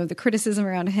with some of the criticism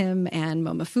around him and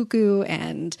Momofuku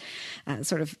and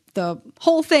sort of the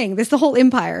whole thing, the whole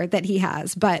empire that he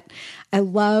has. But I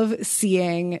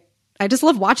just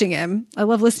love watching him. I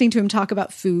love listening to him talk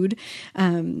about food.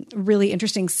 Really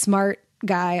interesting, smart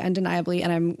guy, undeniably,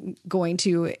 and I'm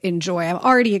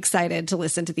already excited to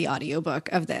listen to the audiobook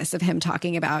of him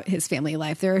talking about his family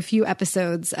life. There are a few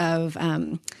episodes of, I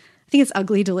think it's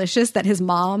Ugly Delicious that his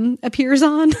mom appears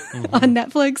on on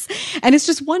Netflix. And it's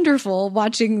just wonderful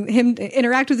watching him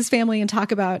interact with his family and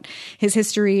talk about his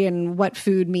history and what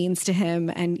food means to him.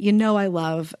 And I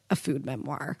love a food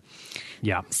memoir.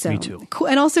 Yeah, me too. Cool.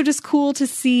 And also just cool to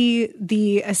see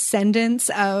the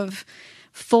ascendance of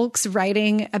folks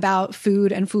writing about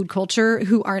food and food culture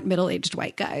who aren't middle-aged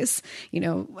white guys.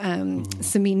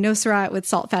 Samin Nosrat with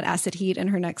Salt, Fat, Acid, Heat in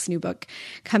her next new book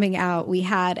coming out. We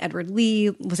had Edward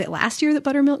Lee. Was it last year that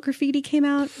Buttermilk Graffiti came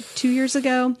out? 2 years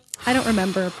ago? I don't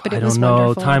remember, but it was wonderful. I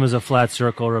don't know. Time is a flat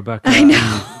circle, Rebecca. I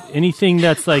know. Anything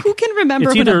that's like... Who can remember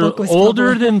it's when either a book was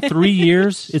older published? than 3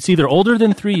 years. It's either older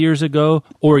than 3 years ago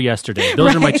or yesterday.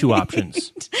 Those are my two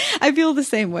options. I feel the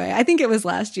same way. I think it was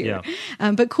last year.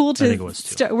 Yeah. But cool to... I think it was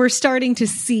too. We're starting to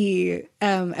see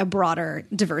a broader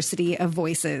diversity of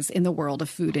voices in the world of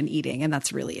food and eating, and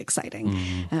that's really exciting.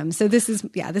 So this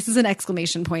is an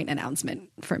exclamation point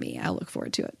announcement for me. I'll look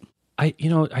forward to it.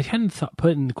 I hadn't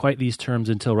put in quite these terms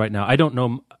until right now. I don't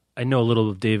know. I know a little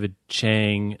of David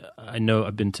Chang. I know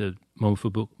I've been to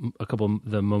Momofuku, a couple of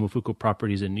the Momofuku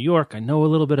properties in New York. I know a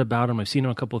little bit about him. I've seen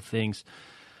him a couple of things.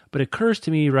 But it occurs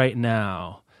to me right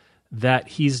now that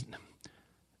he's,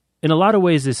 in a lot of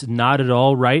ways, this is not at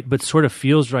all right, but sort of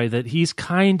feels right, that he's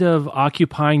kind of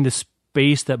occupying the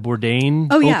space that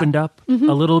Bourdain opened up a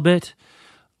little bit.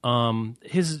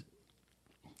 His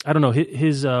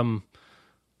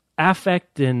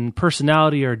affect and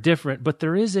personality are different, but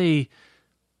there is a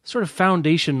sort of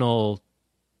foundational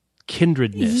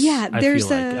kindredness. Yeah,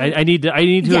 I need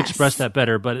to express that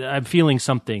better, but I'm feeling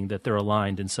something that they're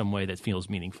aligned in some way that feels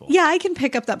meaningful. Yeah, I can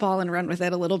pick up that ball and run with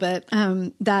it a little bit.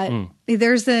 I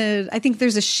think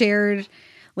there's a shared,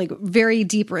 like, very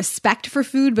deep respect for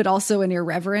food, but also an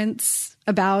irreverence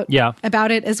about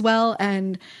it as well.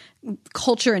 And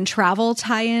culture and travel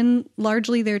tie in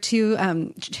largely there too.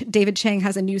 David Chang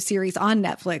has a new series on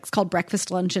Netflix called Breakfast,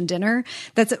 Lunch, and Dinner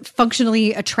that's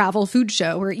functionally a travel food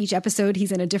show where each episode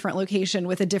he's in a different location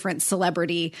with a different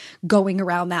celebrity going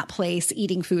around that place,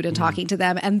 eating food and talking to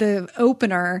them. And the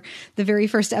opener, the very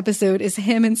first episode, is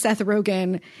him and Seth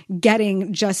Rogen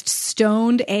getting just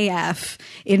stoned AF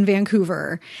in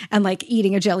Vancouver and like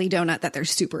eating a jelly donut that they're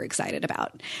super excited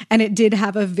about. And it did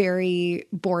have a very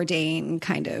Bourdain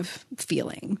kind of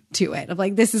feeling to it of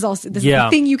like, this is the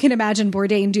thing you can imagine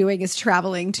Bourdain doing is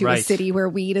traveling to a city where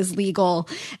weed is legal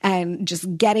and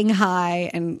just getting high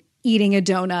and eating a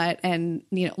donut and,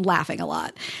 laughing a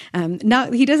lot.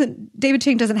 David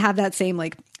Chang doesn't have that same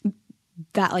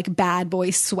that bad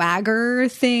boy swagger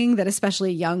thing that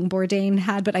especially young Bourdain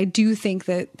had, but I do think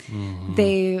that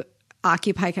they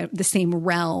occupy kind of the same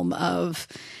realm of,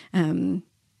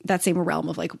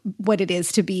 like what it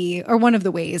is to be, or one of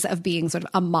the ways of being sort of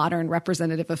a modern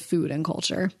representative of food and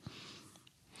culture.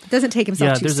 Doesn't take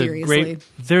himself too seriously.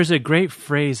 There's a great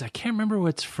phrase. I can't remember what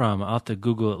it's from. I'll have to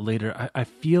Google it later. I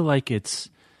feel like it's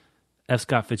F.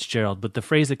 Scott Fitzgerald, but the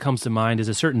phrase that comes to mind is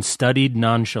a certain studied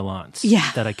nonchalance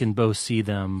that I can both see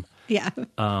them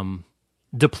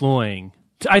deploying,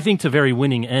 I think, to very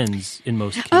winning ends in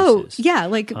most cases. Oh, yeah.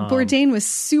 Bourdain was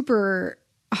super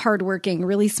hardworking,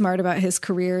 really smart about his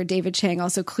career. David Chang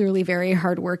also clearly very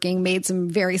hardworking, made some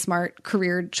very smart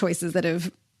career choices that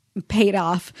have paid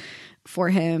off for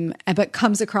him, but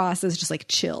comes across as just like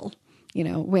chill,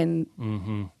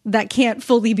 when that can't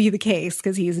fully be the case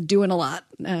because he's doing a lot,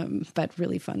 but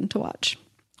really fun to watch.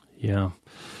 Yeah.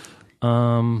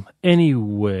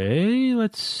 Anyway,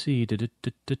 let's see. Yeah,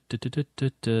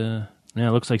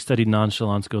 it looks like studied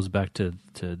nonchalance goes back to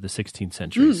the 16th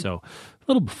century, so a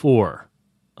little before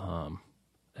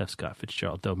F. Scott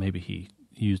Fitzgerald, though maybe he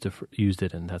used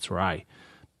it, and that's where I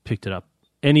picked it up.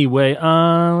 Anyway,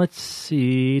 let's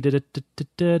see. Boy,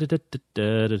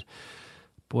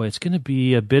 it's going to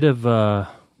be a bit of the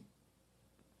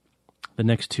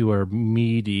next two are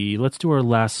meaty. Let's do our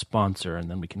last sponsor,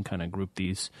 and then we can kind of group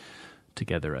these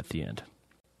together at the end.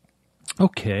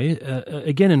 Okay.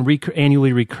 Again, in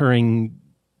annually recurring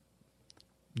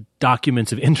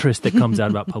documents of interest that comes out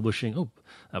about publishing. Oh,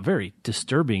 a very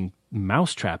disturbing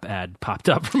mousetrap ad popped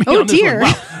up for me. Oh, on this dear.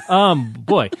 One. Wow.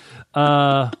 Boy.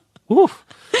 Oof.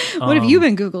 What have you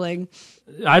been Googling?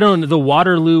 I don't know. The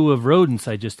Waterloo of rodents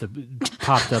I just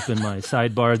popped up in my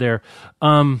sidebar there.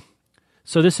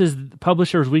 So this is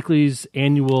Publishers Weekly's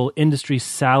annual industry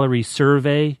salary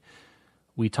survey.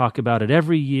 We talk about it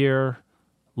every year.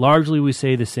 Largely, we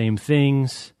say the same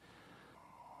things.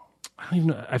 I don't even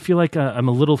know. I feel like I'm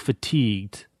a little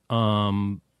fatigued,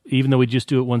 even though we just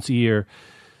do it once a year.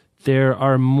 There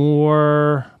are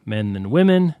more men than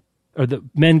women, or the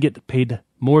men get paid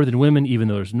more than women, even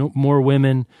though there's no more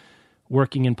women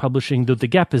working in publishing. The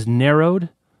gap is narrowed,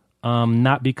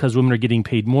 not because women are getting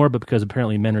paid more, but because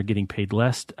apparently men are getting paid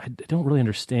less. I don't really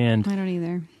understand. I don't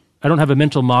either. I don't have a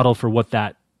mental model for what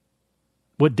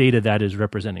data that is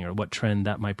representing or what trend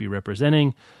that might be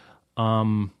representing.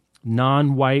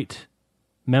 Non-white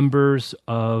members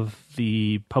of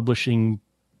the publishing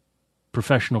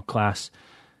professional class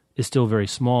is still very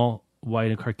small. White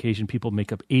and Caucasian people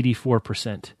make up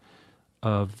 84%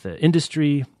 of the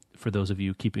industry. For those of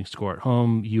you keeping score at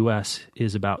home, U.S.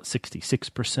 is about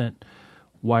 66%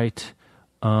 white.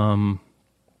 I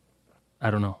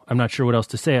don't know. I'm not sure what else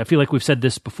to say. I feel like we've said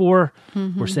this before.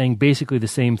 Mm-hmm. We're saying basically the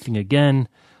same thing again.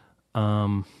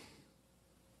 I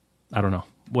don't know.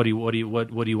 What do you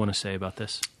want to say about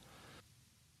this?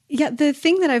 Yeah, the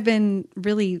thing that I've been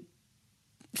really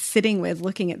sitting with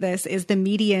looking at this is the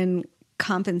median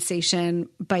compensation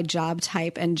by job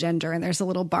type and gender, and there's a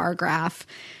little bar graph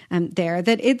there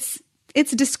that it's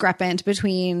discrepant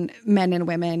between men and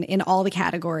women in all the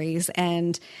categories,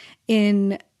 and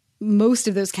in most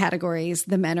of those categories,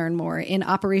 the men earn more. In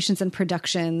operations and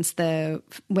productions, the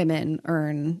women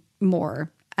earn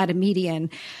more at a median.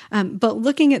 But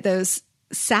looking at those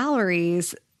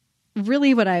salaries,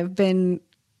 really what I've been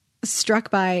struck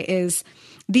by is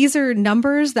these are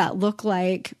numbers that look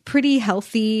like pretty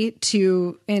healthy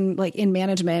to, in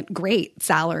management, great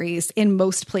salaries in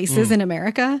most places in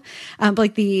America.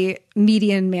 Like the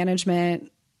median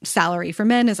management salary for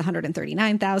men is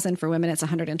 $139,000. For women, it's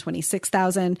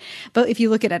 $126,000. But if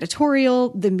you look at editorial,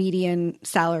 the median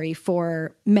salary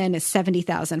for men is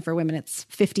 $70,000. For women, it's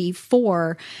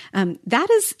 $54,000. That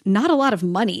is not a lot of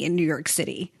money in New York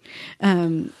City.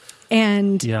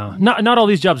 And yeah, not all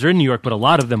these jobs are in New York, but a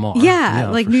lot of them are. Yeah,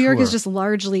 like New York is just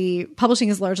publishing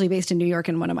is largely based in New York.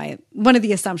 And one of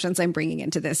the assumptions I'm bringing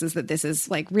into this is that this is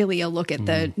like really a look at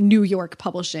the New York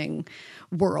publishing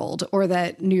world, or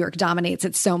that New York dominates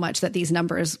it so much that these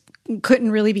numbers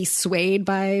couldn't really be swayed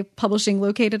by publishing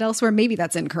located elsewhere. Maybe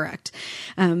that's incorrect.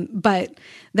 But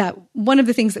that one of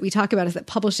the things that we talk about is that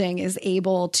publishing is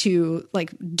able to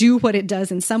do what it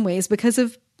does in some ways because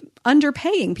of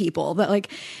underpaying people. That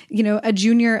a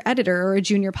junior editor or a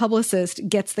junior publicist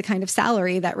gets the kind of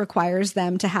salary that requires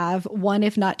them to have one,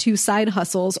 if not two side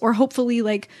hustles, or hopefully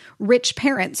rich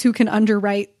parents who can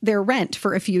underwrite their rent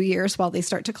for a few years while they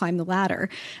start to climb the ladder.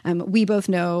 We both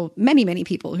know many, many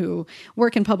people who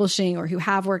work in publishing or who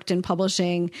have worked in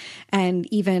publishing,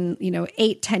 and even,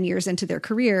 8-10 years into their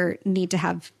career need to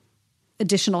have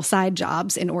additional side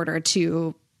jobs in order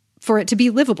for it to be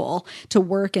livable to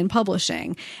work in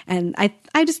publishing. And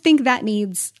I just think that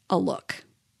needs a look.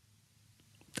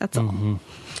 That's all. Mm-hmm.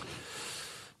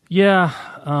 Yeah.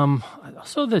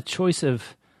 Also the choice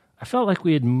of, I felt like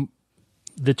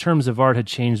the terms of art had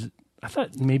changed. I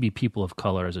thought maybe people of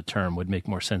color as a term would make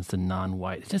more sense than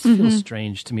non-white. It just feels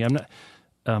strange to me.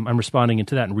 I'm responding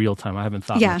into that in real time. I haven't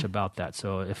thought much about that.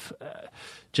 So if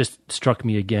just struck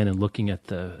me again in looking at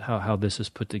how this is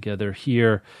put together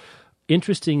here.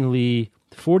 Interestingly,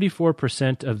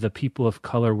 44% of the people of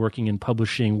color working in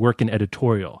publishing work in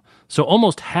editorial. So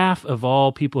almost half of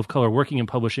all people of color working in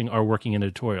publishing are working in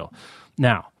editorial.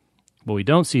 Now, what we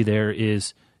don't see there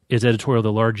is editorial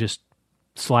the largest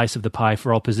slice of the pie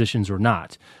for all positions or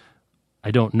not?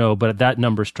 I don't know, but that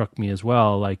number struck me as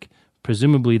well.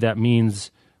 Presumably that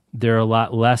means there are a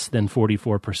lot less than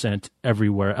 44%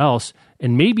 everywhere else,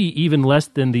 and maybe even less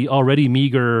than the already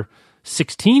meager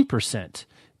 16%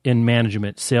 in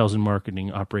management, sales and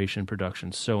marketing, operation,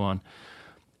 production, so on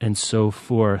and so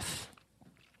forth.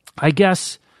 I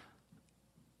guess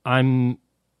you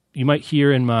might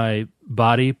hear in my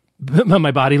body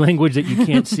my body language that you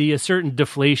can't see, a certain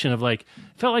deflation of like,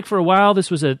 felt like for a while this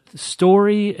was a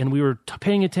story and we were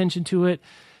paying attention to it.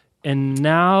 And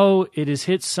now it has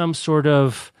hit some sort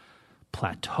of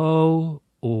plateau,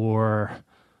 or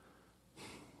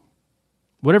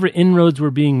whatever inroads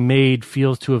were being made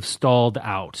feels to have stalled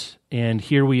out. And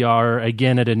here we are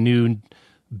again at a new,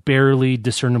 barely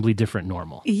discernibly different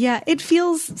normal. Yeah, it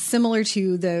feels similar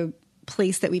to the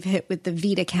place that we've hit with the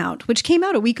Vita count, which came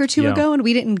out a week or two ago, and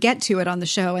we didn't get to it on the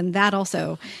show. And that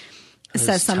also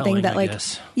says something that, like,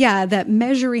 that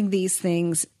measuring these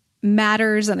things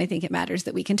matters. And I think it matters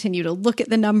that we continue to look at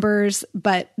the numbers,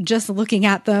 but just looking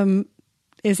at them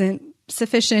isn't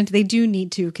sufficient. They do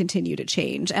need to continue to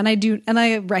change. And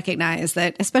I recognize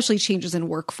that especially changes in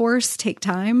workforce take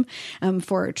time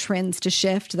for trends to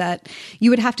shift, that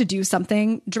you would have to do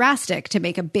something drastic to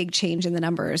make a big change in the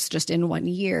numbers just in 1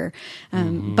 year.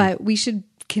 But we should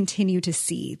continue to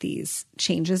see these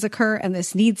changes occur, and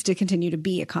this needs to continue to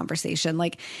be a conversation.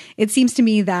 Like, it seems to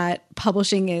me that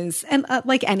publishing is, and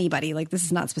like anybody, like this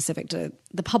is not specific to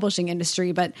the publishing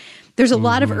industry, but there's a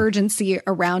lot of urgency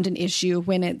around an issue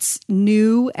when it's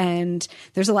new, and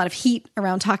there's a lot of heat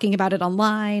around talking about it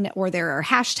online, or there are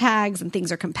hashtags and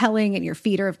things are compelling and your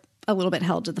feet are a little bit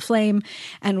held to the flame.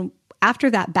 And after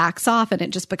that backs off and it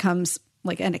just becomes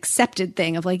like an accepted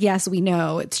thing of like, yes, we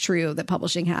know it's true that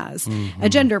publishing has a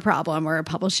gender problem or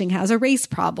publishing has a race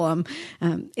problem.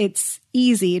 It's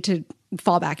easy to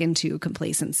fall back into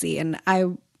complacency. And I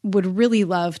would really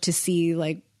love to see,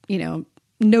 like, you know,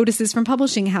 notices from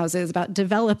publishing houses about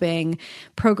developing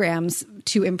programs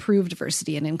to improve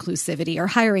diversity and inclusivity, or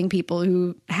hiring people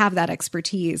who have that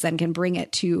expertise and can bring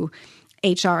it to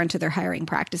HR into their hiring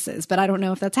practices. But I don't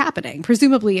know if that's happening.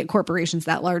 Presumably at corporations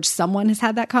that large, someone has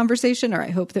had that conversation, or I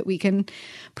hope that we can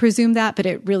presume that, but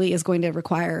it really is going to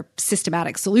require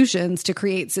systematic solutions to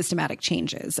create systematic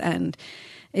changes. And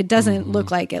it doesn't look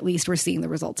like at least we're seeing the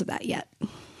results of that yet.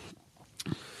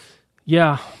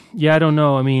 Yeah, I don't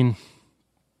know. I mean,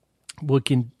 we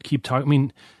can keep talking. I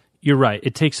mean, you're right.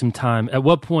 It takes some time. At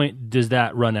what point does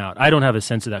that run out? I don't have a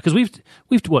sense of that, because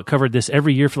we've covered this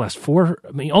every year for the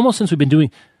last almost since we've been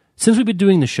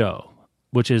doing the show,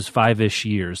 which is 5-ish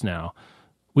years now.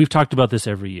 We've talked about this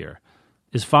every year.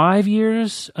 Is 5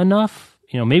 years enough?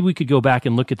 You know, maybe we could go back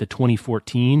and look at the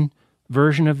 2014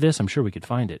 version of this. I'm sure we could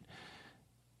find it.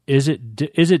 Is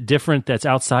it different? That's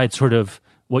outside sort of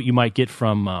what you might get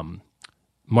from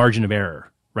margin of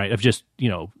error, right? Of just, you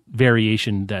know,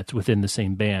 variation that's within the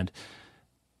same band.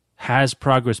 Has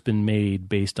progress been made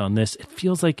based on this? It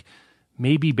feels like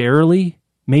maybe barely,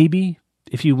 maybe,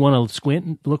 if you want to squint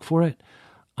and look for it.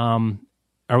 Are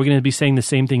we going to be saying the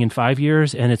same thing in 5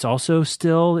 years? And it's also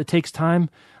still, it takes time.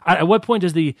 At what point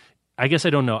does I guess I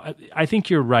don't know. I think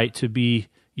you're right to be,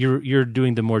 you're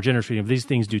doing the more generous reading of these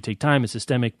things do take time. It's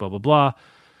systemic, blah, blah, blah.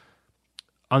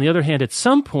 On the other hand, at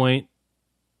some point,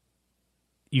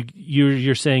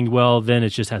 you're saying, well, then it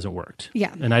just hasn't worked.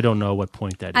 Yeah. And I don't know what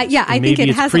point that is. I think it hasn't worked yet. Maybe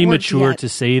it's premature to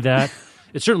say that.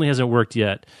 It certainly hasn't worked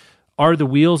yet. Are the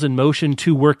wheels in motion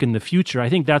to work in the future? I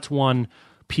think that's one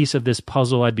piece of this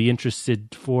puzzle I'd be interested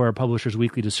for Publishers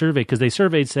Weekly to survey, because they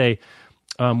surveyed, say,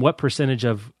 what percentage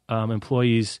of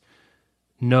employees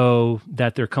know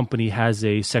that their company has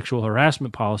a sexual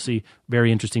harassment policy.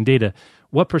 Very interesting data.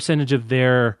 What percentage of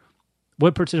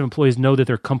employees know that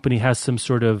their company has some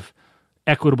sort of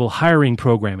equitable hiring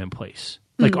program in place?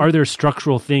 Like, are there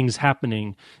structural things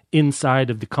happening inside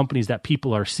of the companies that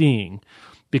people are seeing?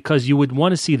 Because you would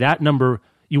want to see that number,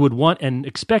 you would want and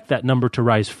expect that number to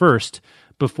rise first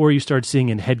before you start seeing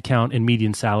in headcount and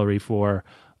median salary for,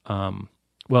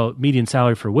 median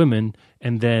salary for women,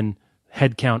 and then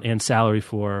headcount and salary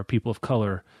for people of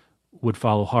color would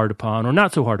follow hard upon, or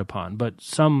not so hard upon, but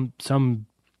some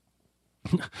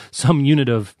unit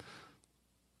of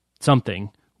something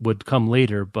would come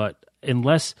later. But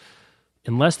unless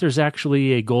there's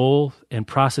actually a goal and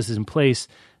processes in place,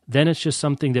 then it's just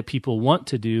something that people want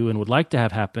to do and would like to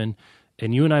have happen.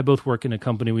 And you and I both work in a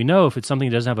company. We know if it's something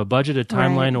that doesn't have a budget, a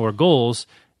timeline, or goals,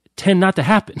 tend not to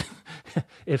happen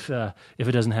if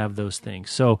it doesn't have those things.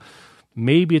 So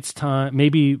maybe it's time.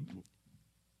 Maybe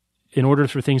in order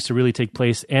for things to really take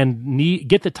place and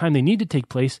get the time they need to take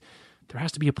place, there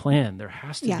has to be a plan. There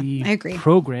has to be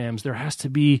programs. There has to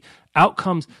be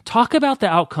outcomes. Talk about the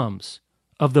outcomes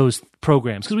of those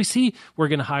programs, because we see we're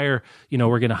going to hire, or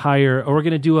we're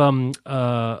going to do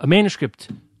a manuscript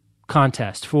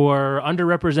contest for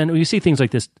underrepresented. You see things like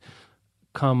this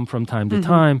come from time to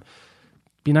time.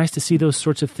 Be nice to see those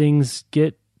sorts of things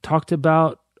get talked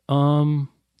about in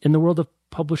the world of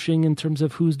publishing in terms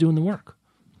of who's doing the work,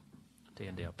 day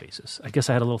in, day out basis. I guess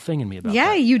I had a little thing in me about that.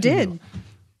 Yeah, you did.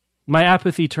 My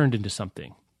apathy turned into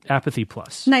something. Apathy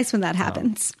Plus. Nice when that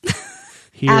happens.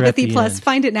 Apathy Plus. End.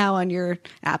 Find it now on your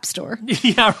app store.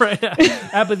 Yeah, right.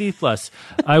 Apathy Plus.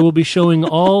 I will be showing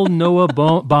all Noah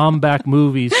Baumbach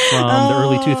movies from the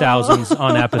early 2000s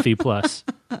on Apathy Plus.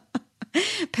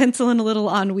 Pencil in a little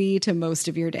ennui to most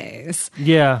of your days.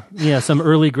 Yeah. Some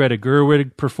early Greta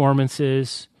Gerwig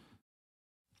performances.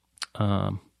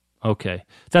 Okay.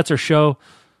 That's our show.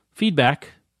 Feedback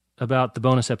about the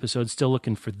bonus episodes. Still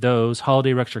looking for those.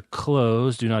 Holiday Recs are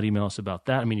closed. Do not email us about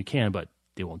that. I mean, you can, but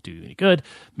they won't do you any good.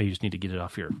 Maybe you just need to get it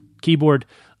off your keyboard.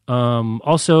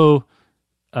 Also,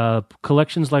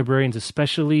 collections librarians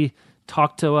especially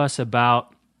talk to us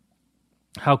about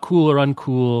how cool or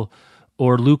uncool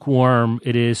or lukewarm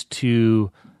it is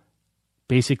to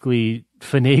basically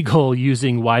finagle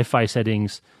using Wi-Fi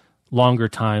settings longer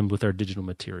time with our digital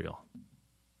material.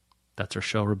 That's our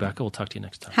show, Rebecca. We'll talk to you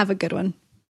next time. Have a good one.